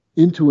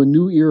 into a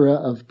new era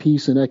of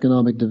peace and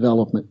economic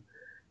development.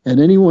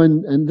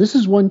 And this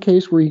is one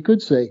case where he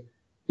could say,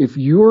 if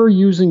you're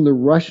using the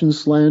Russian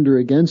slander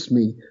against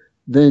me,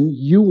 then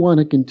you want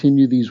to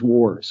continue these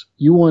wars.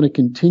 You want to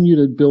continue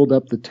to build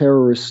up the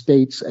terrorist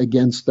states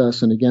against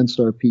us and against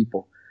our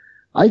people.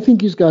 I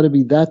think he's got to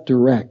be that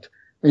direct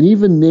and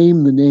even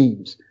name the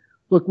names.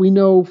 Look, we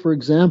know, for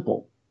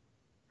example,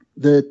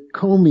 that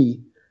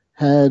Comey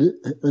had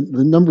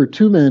the number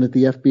 2 man at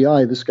the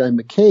FBI, this guy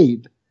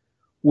McCabe,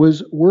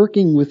 was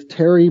working with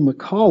Terry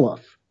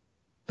McAuliffe,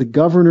 the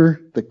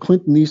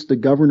Clintonista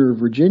governor of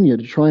Virginia,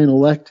 to try and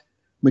elect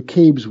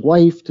McCabe's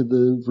wife to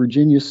the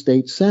Virginia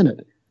State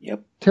Senate.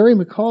 Yep. Terry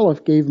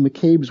McAuliffe gave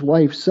McCabe's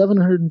wife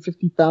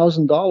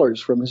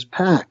 $750,000 from his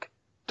PAC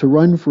to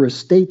run for a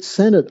state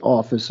Senate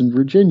office in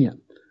Virginia.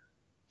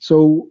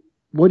 So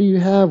what do you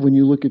have when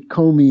you look at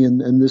Comey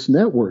and this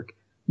network?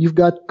 You've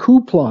got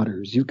coup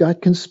plotters. You've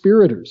got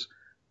conspirators.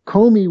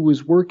 Comey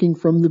was working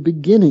from the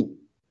beginning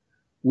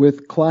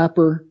with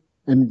Clapper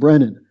and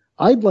Brennan.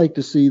 I'd like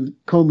to see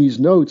Comey's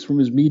notes from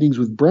his meetings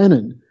with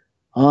Brennan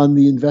on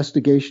the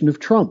investigation of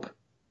Trump.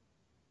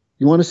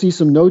 You want to see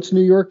some notes,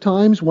 New York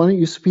Times? Why don't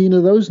you subpoena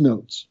those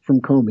notes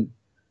from Comey?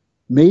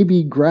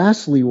 Maybe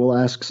Grassley will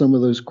ask some of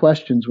those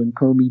questions when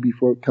Comey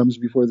comes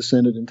before the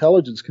Senate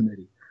Intelligence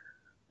Committee.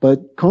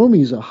 But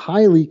Comey's a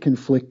highly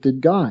conflicted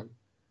guy.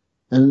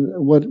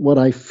 And what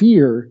I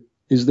fear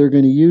is they're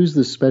going to use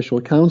this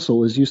special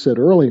counsel, as you said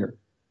earlier,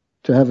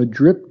 to have a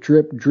drip,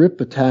 drip, drip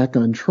attack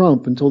on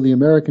Trump until the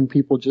American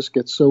people just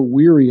get so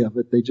weary of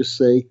it, they just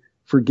say,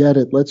 forget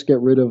it, let's get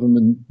rid of him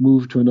and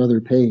move to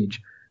another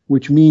page,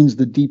 which means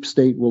the deep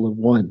state will have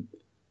won.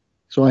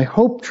 So I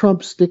hope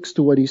Trump sticks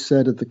to what he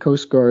said at the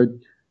Coast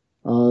Guard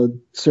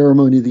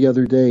ceremony the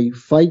other day: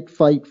 fight,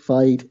 fight,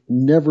 fight,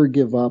 never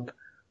give up.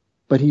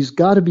 But he's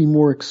got to be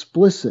more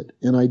explicit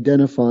in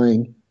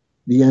identifying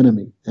the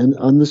enemy. And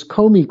on this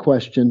Comey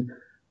question,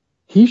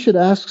 he should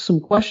ask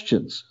some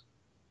questions,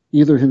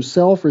 either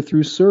himself or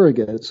through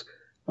surrogates,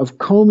 of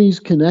Comey's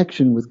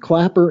connection with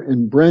Clapper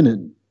and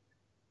Brennan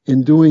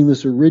in doing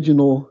this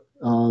original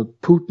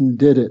Putin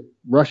did it,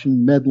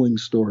 Russian meddling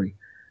story.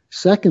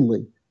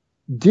 Secondly,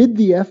 did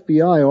the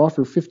FBI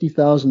offer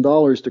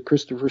 $50,000 to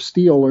Christopher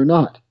Steele or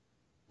not?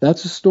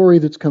 That's a story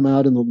that's come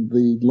out in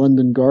the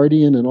London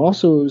Guardian, and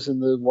also it was in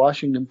the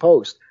Washington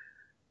Post.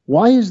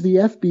 Why is the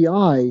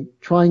FBI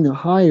trying to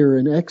hire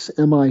an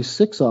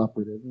ex-MI6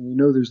 operative? And we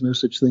know there's no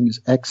such thing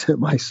as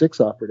ex-MI6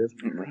 operative,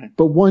 right,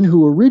 but one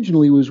who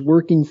originally was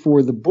working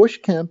for the Bush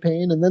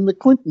campaign and then the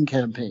Clinton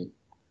campaign.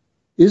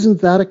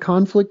 Isn't that a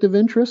conflict of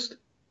interest?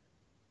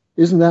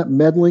 Isn't that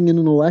meddling in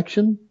an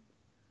election?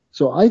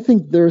 So I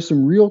think there are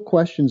some real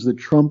questions that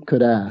Trump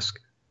could ask.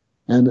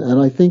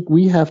 And I think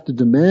we have to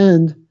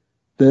demand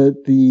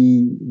that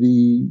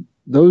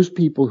those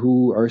people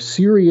who are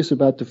serious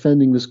about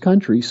defending this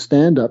country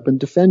stand up and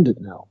defend it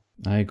now.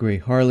 I agree.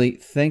 Harley,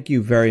 thank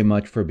you very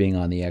much for being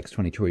on the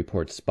X22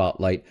 Report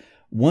Spotlight.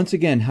 Once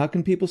again, how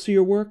can people see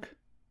your work?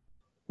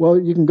 Well,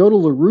 you can go to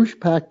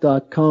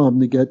LaRouchePAC.com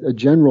to get a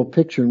general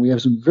picture, and we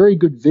have some very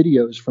good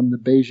videos from the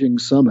Beijing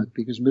summit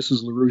because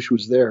Mrs. LaRouche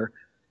was there.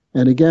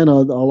 And again,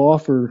 I'll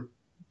offer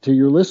to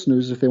your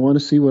listeners, if they want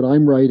to see what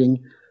I'm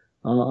writing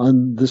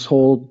on this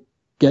whole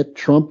Get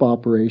Trump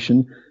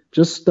operation,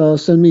 just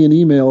send me an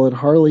email at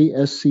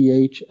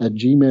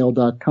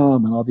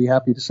harleysch@gmail.com, and I'll be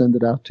happy to send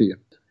it out to you.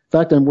 In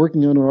fact, I'm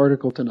working on an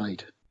article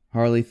tonight.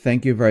 Harley,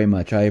 thank you very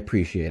much. I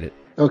appreciate it.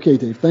 Okay,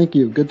 Dave. Thank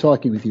you. Good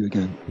talking with you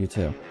again. You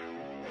too.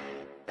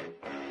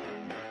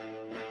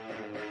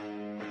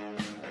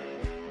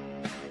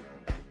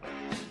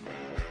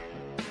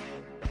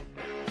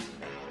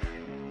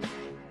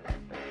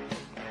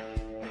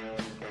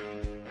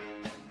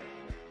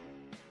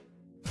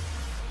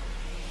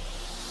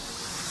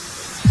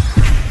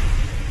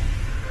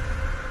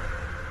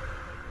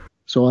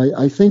 So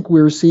I think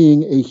we're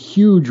seeing a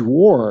huge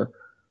war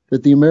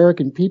that the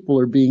American people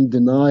are being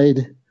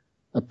denied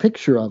a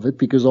picture of it,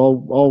 because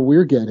all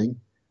we're getting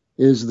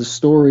is the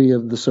story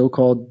of the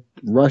so-called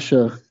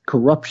Russia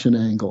corruption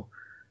angle.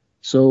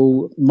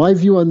 So my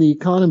view on the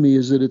economy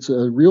is that it's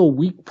a real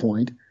weak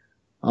point.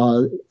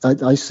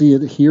 I see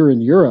it here in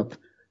Europe.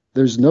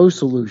 There's no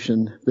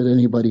solution that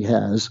anybody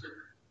has.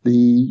 The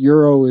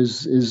euro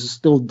is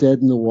still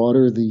dead in the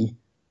water. The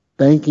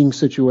banking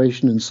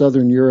situation in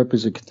Southern Europe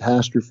is a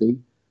catastrophe.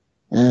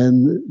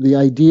 And the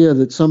idea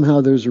that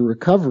somehow there's a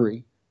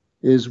recovery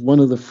is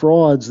one of the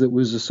frauds that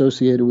was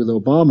associated with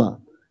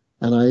Obama.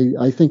 And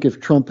I think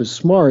if Trump is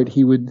smart,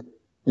 he would,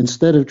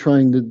 instead of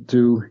trying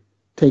to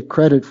take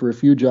credit for a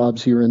few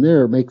jobs here and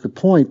there, make the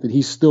point that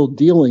he's still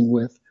dealing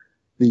with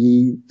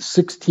the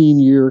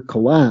 16-year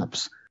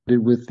collapse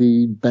with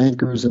the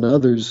bankers and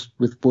others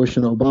with Bush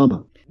and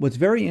Obama. What's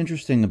very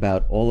interesting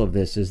about all of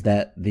this is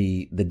that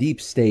the deep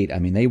state, I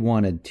mean, they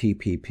wanted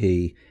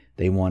TPP,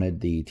 they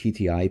wanted the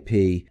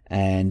TTIP,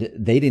 and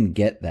they didn't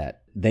get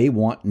that. They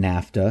want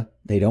NAFTA.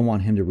 They don't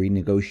want him to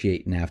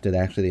renegotiate NAFTA.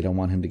 Actually, they don't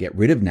want him to get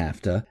rid of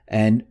NAFTA.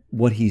 And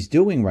what he's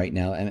doing right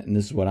now, and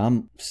this is what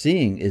I'm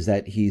seeing, is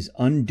that he's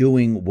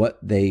undoing what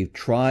they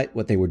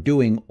were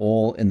doing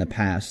all in the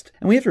past.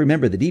 And we have to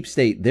remember the deep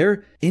state,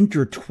 they're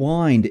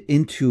intertwined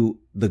into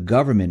the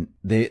government.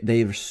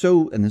 They're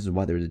so, and this is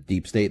why they're the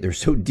deep state, they're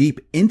so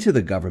deep into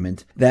the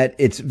government that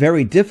it's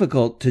very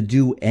difficult to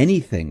do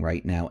anything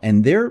right now.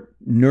 And they're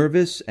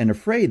nervous and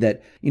afraid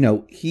that,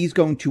 he's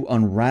going to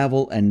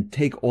unravel and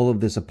take all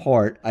of this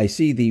apart. I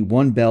see the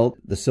One Belt,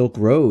 the Silk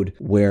Road,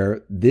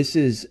 where this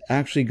is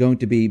actually going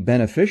to be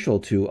beneficial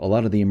to a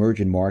lot of the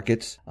emerging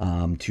markets,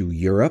 to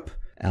Europe.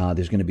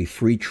 There's going to be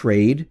free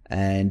trade,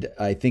 and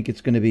I think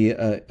it's going to be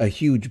a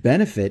huge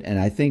benefit. And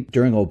I think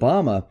during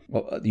Obama,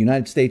 the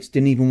United States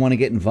didn't even want to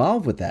get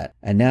involved with that.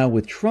 And now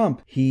with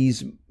Trump,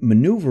 he's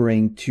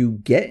maneuvering to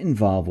get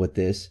involved with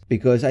this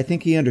because I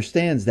think he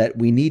understands that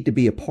we need to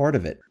be a part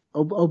of it.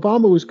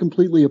 Obama was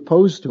completely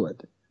opposed to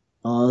it,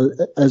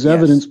 as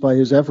evidenced by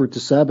his effort to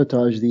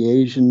sabotage the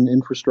Asian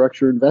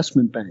Infrastructure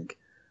Investment Bank.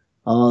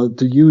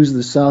 To use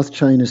the South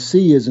China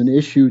Sea as an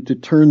issue to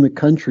turn the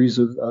countries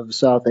of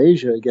South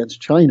Asia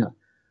against China,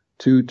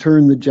 to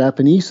turn the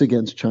Japanese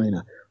against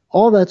China.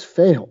 All that's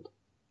failed.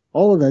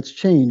 All of that's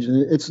changed.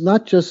 And it's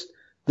not just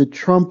that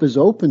Trump is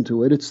open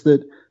to it. It's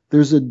that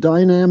there's a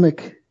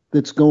dynamic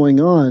that's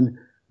going on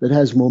that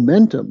has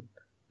momentum,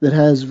 that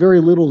has very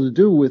little to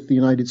do with the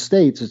United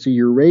States. It's a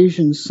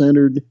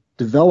Eurasian-centered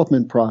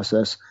development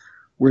process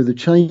where the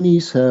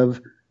Chinese have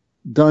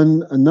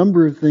done a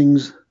number of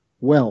things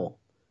well.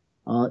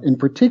 In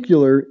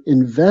particular,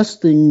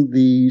 investing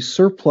the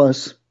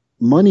surplus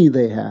money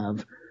they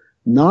have,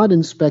 not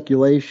in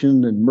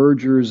speculation and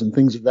mergers and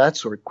things of that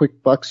sort,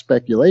 quick buck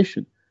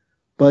speculation,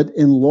 but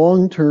in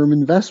long-term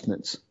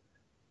investments.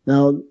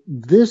 Now,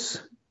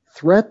 this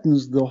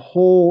threatens the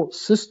whole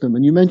system.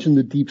 And you mentioned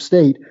the deep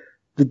state.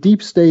 The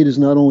deep state is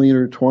not only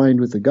intertwined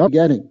with the government,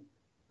 getting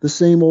the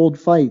same old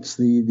fights,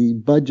 the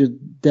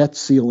budget debt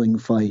ceiling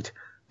fight,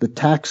 the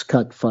tax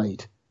cut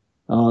fight.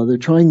 They're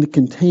trying to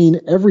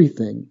contain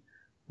everything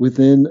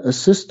within a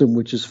system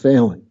which is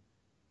failing.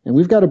 And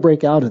we've got to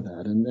break out of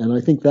that. And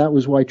I think that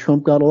was why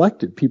Trump got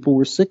elected. People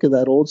were sick of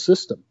that old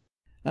system.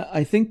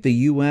 I think the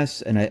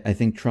U.S., and I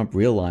think Trump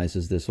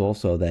realizes this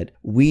also, that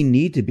we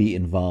need to be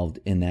involved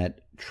in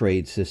that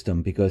trade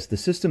system, because the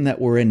system that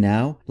we're in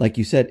now, like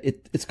you said,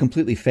 it's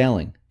completely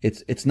failing.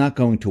 It's not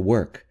going to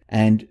work.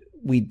 And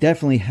we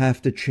definitely have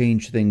to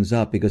change things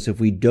up, because if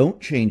we don't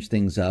change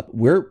things up,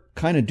 we're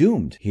kind of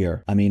doomed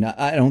here. I mean,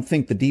 I don't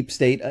think the deep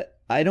state,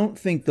 I don't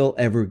think they'll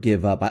ever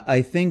give up.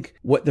 I think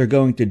what they're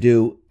going to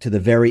do to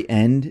the very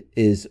end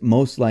is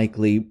most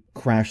likely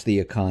crash the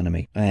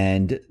economy,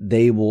 and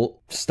they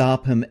will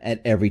stop him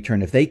at every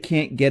turn. If they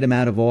can't get him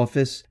out of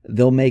office,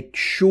 they'll make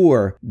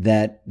sure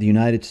that the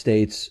United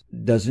States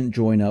doesn't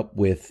join up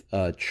with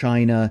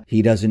China.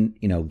 He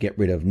doesn't, get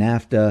rid of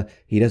NAFTA.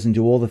 He doesn't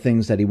do all the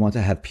things that he wants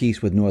to have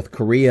peace with North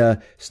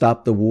Korea,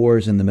 stop the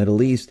wars in the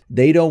Middle East.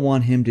 They don't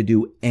want him to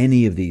do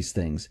any of these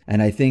things.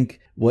 And I think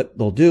what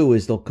they'll do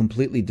is they'll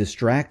completely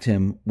distract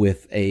him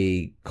with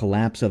a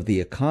collapse of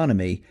the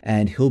economy,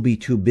 and he'll be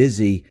too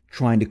busy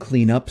trying to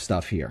clean up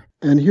stuff here.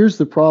 And here's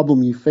the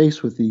problem you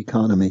face with the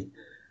economy.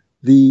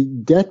 The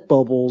debt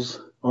bubbles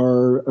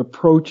are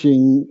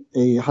approaching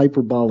a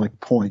hyperbolic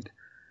point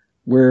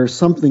where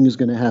something is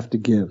going to have to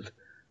give.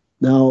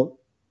 Now,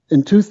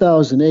 in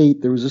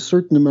 2008, there was a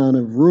certain amount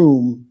of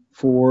room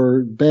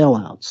for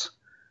bailouts,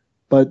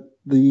 but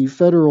the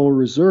Federal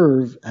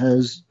Reserve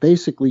has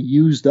basically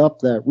used up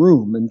that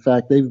room. In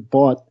fact, they've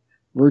bought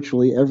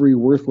virtually every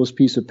worthless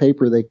piece of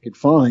paper they could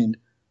find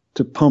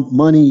to pump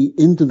money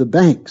into the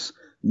banks,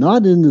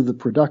 not into the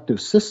productive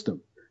system,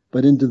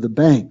 but into the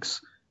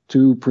banks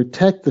to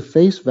protect the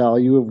face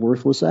value of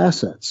worthless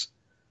assets.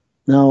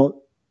 Now,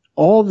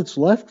 all that's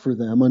left for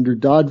them under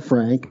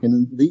Dodd-Frank,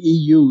 and the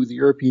EU, the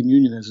European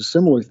Union, has a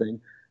similar thing,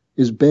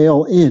 is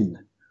bail in.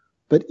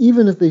 But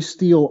even if they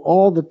steal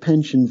all the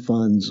pension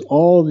funds,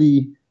 all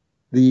the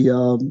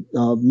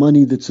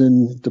money that's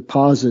in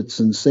deposits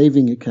and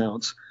saving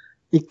accounts,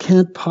 it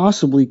can't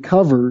possibly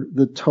cover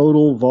the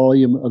total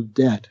volume of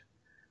debt.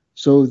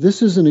 So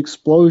this is an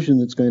explosion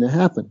that's going to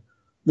happen.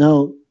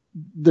 Now,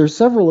 there are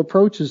several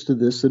approaches to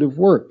this that have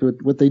worked.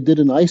 What they did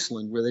in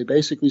Iceland, where they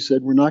basically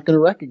said, we're not going to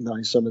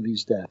recognize some of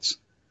these debts.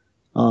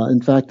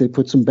 In fact, they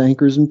put some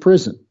bankers in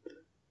prison.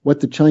 What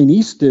the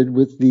Chinese did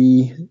with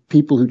the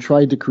people who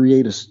tried to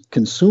create a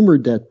consumer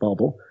debt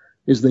bubble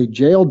is they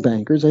jailed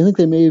bankers. I think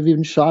they may have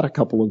even shot a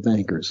couple of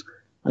bankers.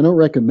 I don't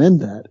recommend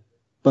that,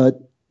 but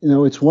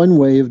it's one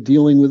way of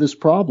dealing with this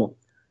problem.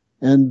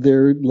 And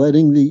they're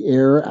letting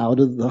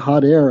the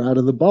hot air out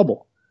of the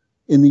bubble.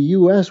 In the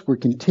U.S., we're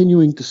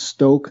continuing to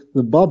stoke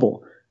the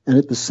bubble. And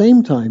at the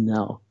same time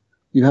now,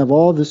 you have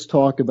all this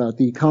talk about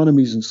the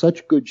economy's in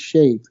such good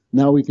shape,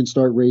 now we can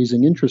start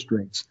raising interest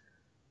rates.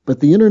 But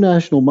the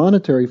International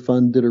Monetary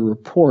Fund did a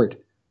report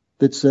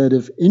that said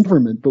if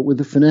government, but with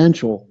the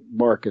financial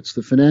markets,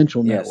 the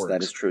financial networks. Yes,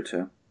 that is true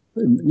too.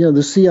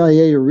 The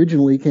CIA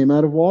originally came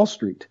out of Wall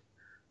Street.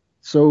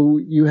 So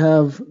you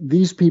have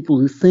these people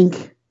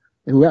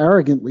who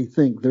arrogantly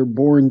think they're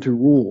born to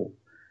rule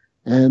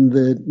and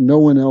that no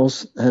one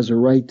else has a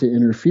right to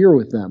interfere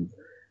with them.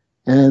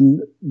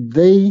 And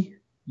they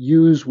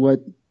use what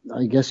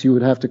I guess you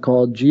would have to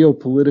call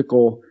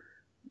geopolitical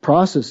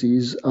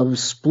processes of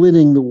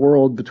splitting the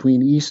world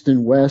between East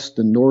and West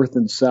and North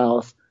and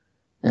South,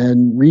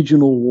 and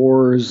regional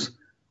wars,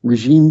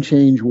 regime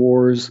change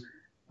wars,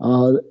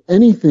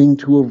 anything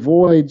to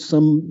avoid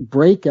some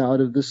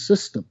breakout of the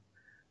system.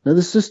 Now,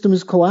 the system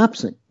is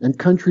collapsing, and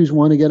countries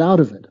want to get out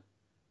of it.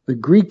 The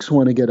Greeks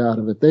want to get out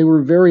of it. They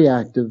were very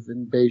active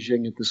in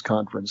Beijing at this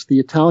conference. The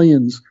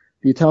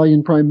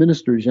Italian Prime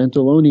Minister,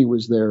 Gentiloni,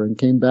 was there and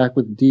came back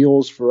with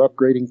deals for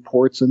upgrading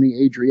ports in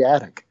the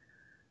Adriatic.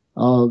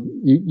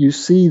 You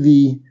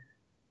see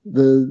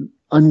the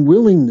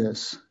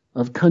unwillingness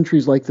of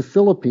countries like the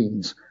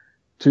Philippines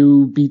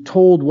to be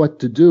told what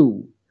to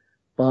do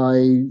by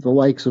the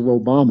likes of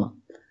Obama.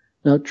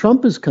 Now,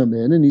 Trump has come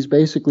in and he's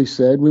basically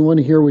said, we want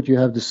to hear what you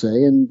have to say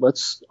and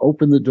let's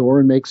open the door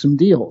and make some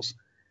deals.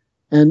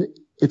 And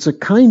it's a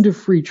kind of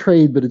free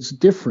trade, but it's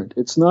different.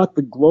 It's not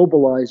the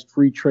globalized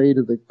free trade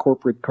of the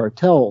corporate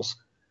cartels.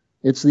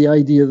 It's the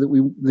idea that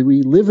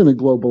we live in a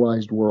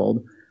globalized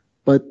world,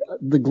 but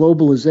the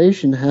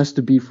globalization has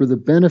to be for the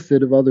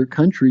benefit of other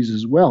countries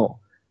as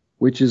well,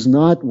 which is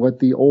not what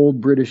the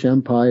old British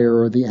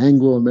Empire or the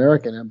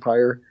Anglo-American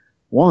Empire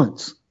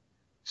wants.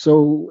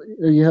 So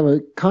you have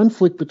a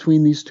conflict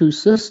between these two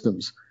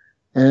systems.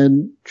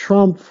 And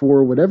Trump,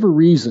 for whatever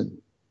reason,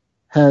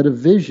 had a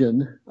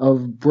vision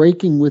of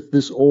breaking with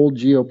this old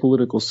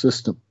geopolitical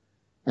system.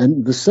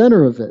 And the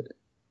center of it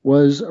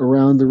was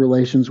around the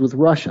relations with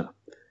Russia.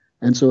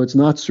 And so it's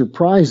not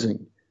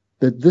surprising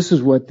that this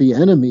is what the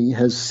enemy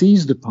has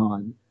seized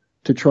upon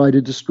to try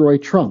to destroy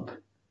Trump.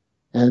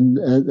 And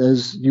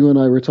as you and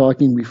I were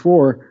talking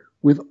before,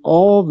 with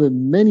all the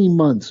many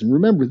months, and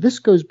remember, this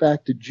goes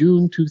back to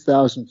June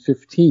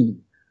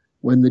 2015,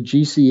 when the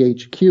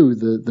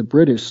GCHQ, the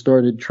British,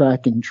 started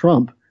tracking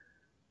Trump.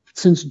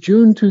 Since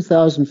June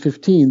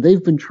 2015,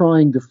 they've been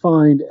trying to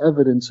find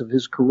evidence of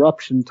his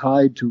corruption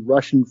tied to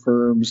Russian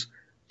firms,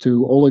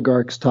 to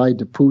oligarchs tied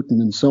to Putin,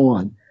 and so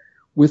on.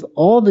 With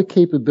all the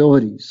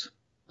capabilities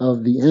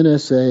of the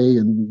NSA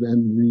and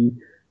the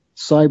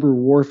cyber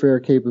warfare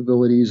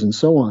capabilities and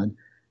so on,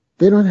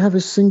 they don't have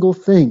a single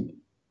thing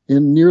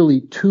in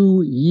nearly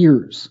 2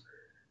 years.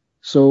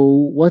 So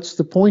what's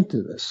the point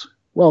to this?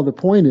 Well, the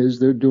point is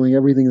they're doing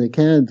everything they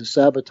can to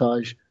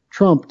sabotage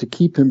Trump, to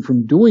keep him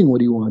from doing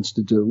what he wants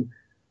to do,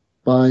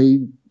 by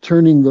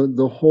turning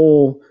the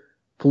whole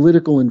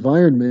political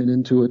environment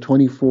into a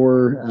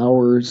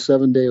 24-hour,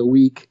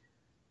 7-day-a-week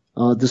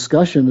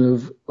discussion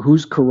of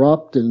who's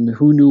corrupt and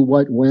who knew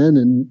what when.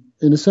 And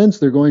in a sense,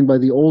 they're going by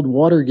the old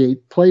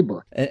Watergate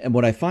playbook. And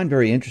what I find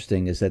very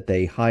interesting is that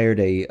they hired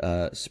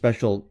a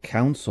special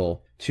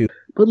counsel to...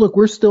 But look,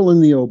 we're still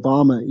in the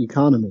Obama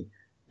economy.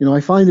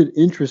 I find it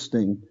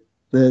interesting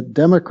that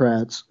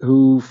Democrats,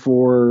 who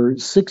for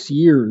 6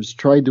 years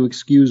tried to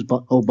excuse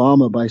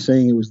Obama by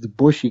saying it was the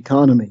Bush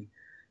economy,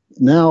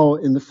 now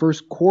in the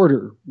first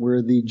quarter,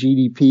 where the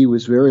GDP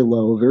was very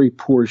low, very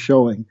poor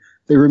showing,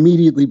 they were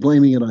immediately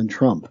blaming it on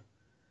Trump.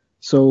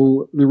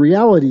 So the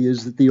reality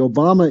is that the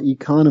Obama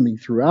economy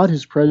throughout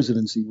his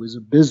presidency was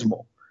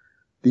abysmal.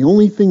 The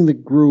only thing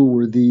that grew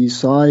were the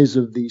size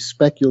of the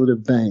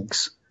speculative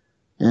banks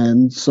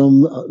and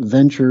some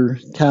venture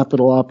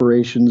capital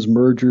operations,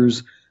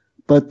 mergers.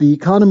 But the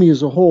economy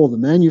as a whole, the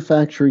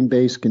manufacturing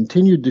base,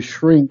 continued to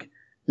shrink.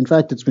 In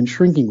fact, it's been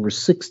shrinking for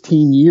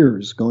 16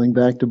 years, going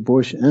back to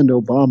Bush and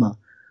Obama.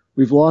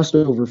 We've lost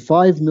over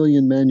 5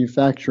 million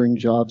manufacturing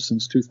jobs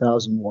since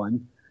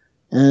 2001.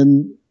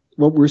 And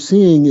what we're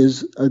seeing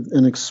is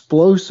an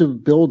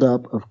explosive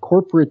buildup of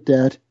corporate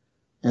debt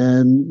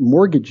and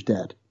mortgage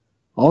debt,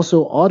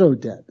 also auto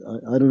debt.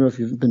 I don't know if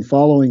you've been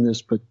following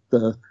this, but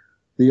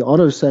the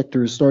auto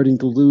sector is starting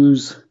to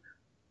lose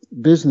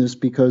business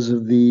because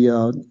of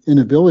the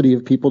inability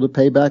of people to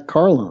pay back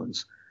car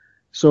loans.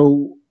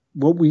 So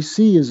what we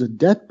see is a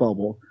debt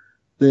bubble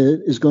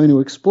that is going to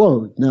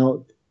explode.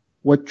 Now,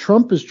 what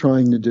Trump is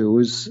trying to do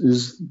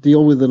is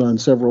deal with it on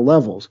several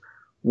levels.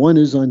 One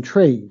is on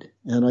trade,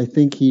 and I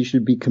think he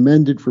should be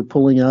commended for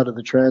pulling out of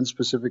the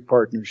Trans-Pacific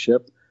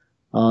Partnership,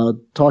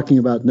 talking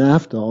about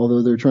NAFTA,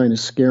 although they're trying to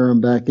scare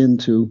him back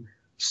into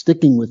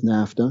sticking with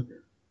NAFTA.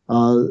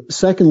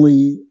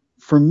 Secondly,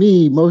 for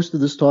me, most of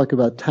this talk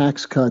about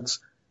tax cuts,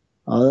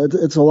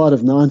 it's a lot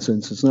of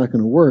nonsense. It's not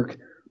going to work.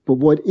 But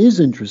what is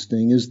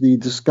interesting is the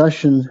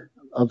discussion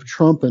of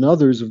Trump and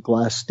others of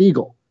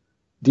Glass-Steagall,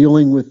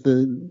 dealing with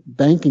the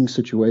banking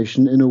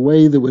situation in a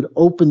way that would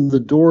open the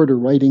door to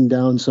writing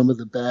down some of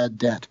the bad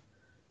debt.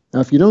 Now,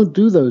 if you don't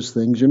do those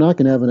things, you're not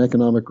going to have an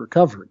economic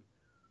recovery.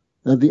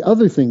 Now, the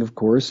other thing, of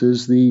course,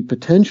 is the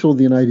potential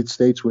the United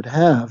States would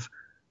have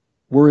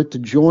were it to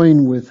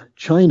join with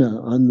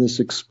China on this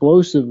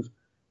explosive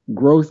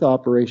growth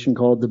operation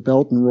called the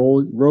Belt and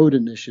Road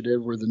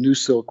Initiative, or the New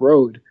Silk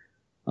Road,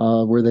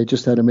 where they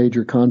just had a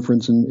major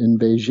conference in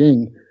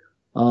Beijing.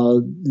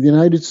 The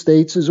United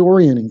States is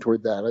orienting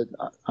toward that.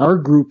 Our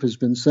group has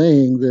been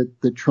saying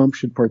that Trump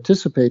should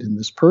participate in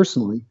this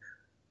personally.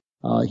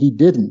 He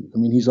didn't. I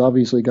mean, he's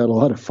obviously got a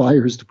lot of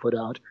fires to put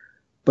out,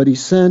 but he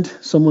sent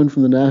someone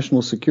from the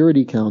National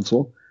Security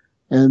Council,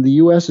 and the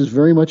U.S. is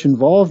very much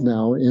involved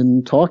now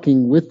in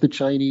talking with the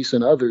Chinese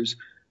and others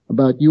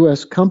about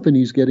U.S.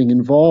 companies getting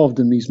involved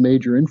in these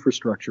major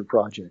infrastructure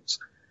projects.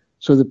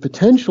 So the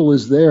potential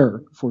is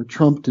there for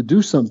Trump to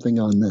do something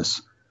on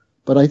this.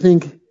 But I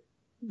think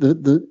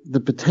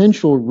the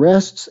potential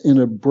rests in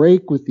a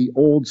break with the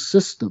old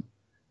system.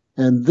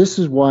 And this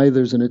is why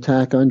there's an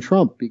attack on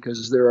Trump,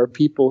 because there are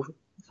people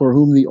for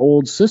whom the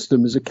old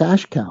system is a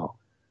cash cow.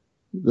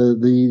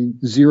 The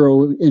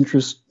zero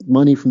interest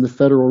money from the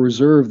Federal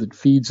Reserve that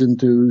feeds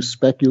into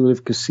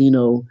speculative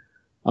casino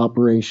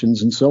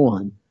operations and so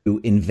on. To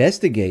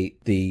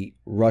investigate the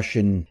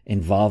Russian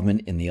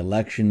involvement in the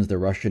elections, the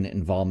Russian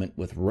involvement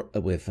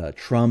with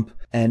Trump.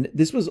 And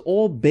this was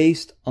all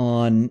based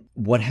on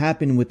what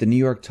happened with the New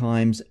York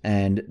Times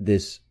and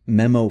this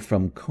memo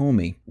from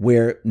Comey,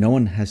 where no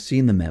one has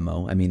seen the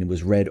memo. I mean, it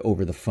was read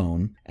over the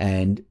phone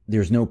and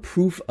there's no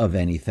proof of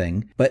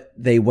anything, but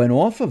they went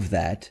off of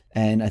that.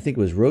 And I think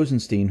it was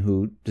Rosenstein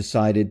who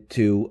decided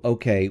to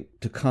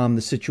calm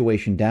the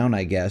situation down,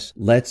 I guess,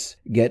 let's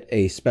get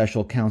a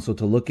special counsel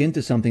to look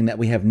into something that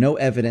we have no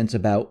evidence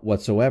about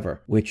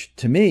whatsoever, which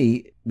to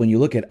me, when you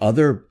look at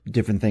other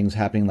different things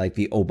happening, like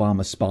the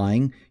Obama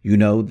spying,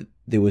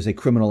 there was a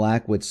criminal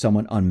act with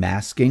someone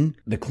unmasking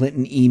the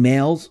Clinton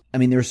emails. I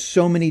mean, there's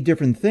so many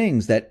different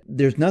things that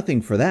there's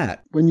nothing for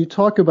that. When you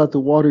talk about the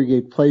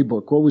Watergate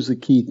playbook, what was the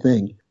key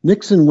thing?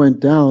 Nixon went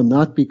down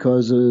not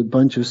because a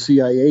bunch of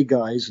CIA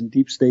guys and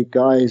deep state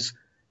guys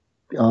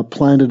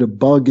planted a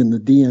bug in the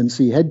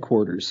DNC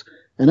headquarters.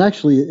 And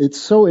actually, it's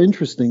so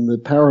interesting, the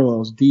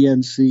parallels,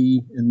 DNC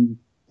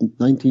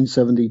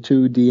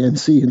 1972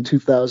 DNC in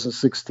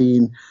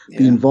 2016, Yeah.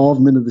 the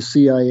involvement of the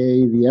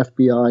CIA, the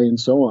FBI, and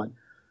so on.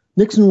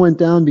 Nixon went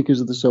down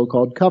because of the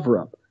so-called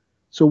cover-up.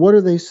 So what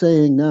are they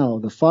saying now?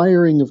 The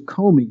firing of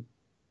Comey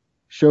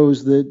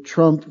shows that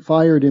Trump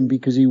fired him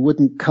because he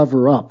wouldn't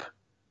cover up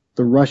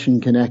the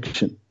Russian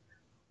connection.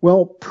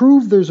 Well,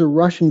 prove there's a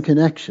Russian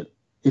connection.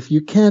 If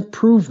you can't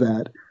prove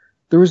that,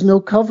 there was no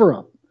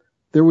cover-up.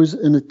 There was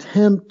an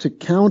attempt to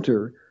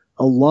counter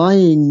a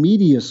lying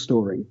media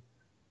story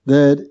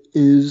that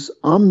is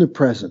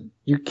omnipresent.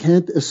 You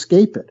can't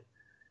escape it.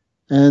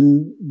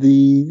 And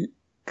the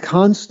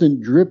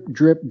constant drip,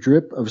 drip,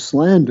 drip of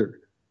slander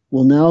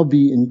will now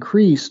be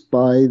increased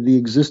by the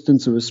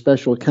existence of a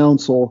special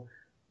counsel,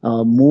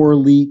 more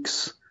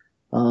leaks,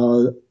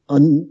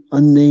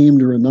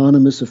 unnamed or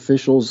anonymous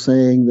officials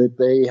saying that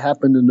they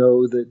happen to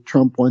know that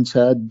Trump once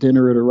had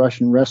dinner at a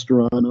Russian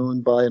restaurant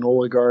owned by an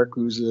oligarch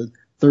who's a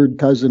third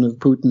cousin of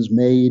Putin's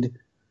maid.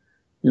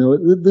 You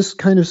know, this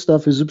kind of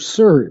stuff is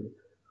absurd,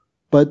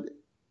 but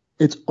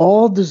it's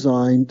all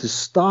designed to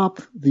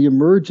stop the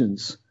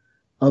emergence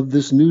of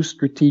this new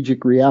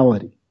strategic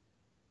reality.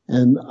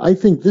 And I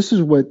think this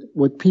is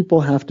what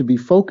people have to be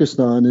focused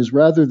on, is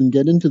rather than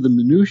get into the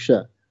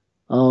minutia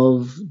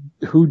of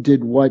who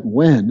did what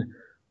when,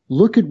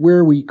 look at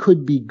where we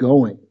could be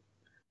going.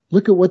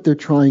 Look at what they're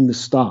trying to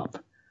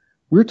stop.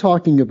 We're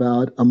talking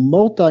about a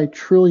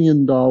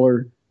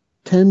multi-trillion-dollar,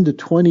 10 to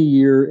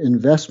 20-year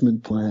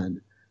investment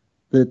plan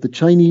that the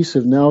Chinese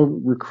have now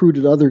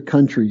recruited other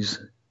countries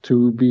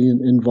to be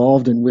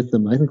involved in with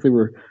them. I think there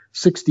were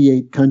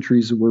 68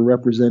 countries that were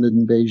represented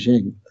in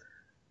Beijing.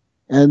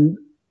 And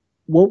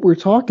what we're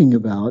talking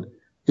about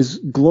is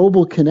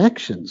global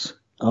connections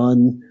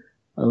on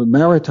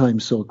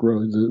maritime Silk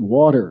Road, the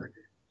water,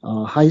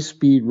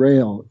 high-speed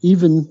rail,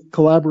 even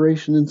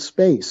collaboration in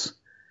space.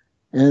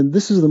 And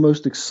this is the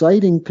most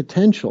exciting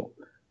potential.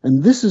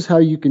 And this is how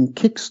you can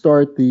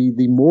kickstart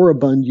the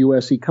moribund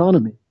U.S.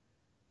 economy.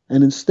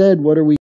 And instead, what are we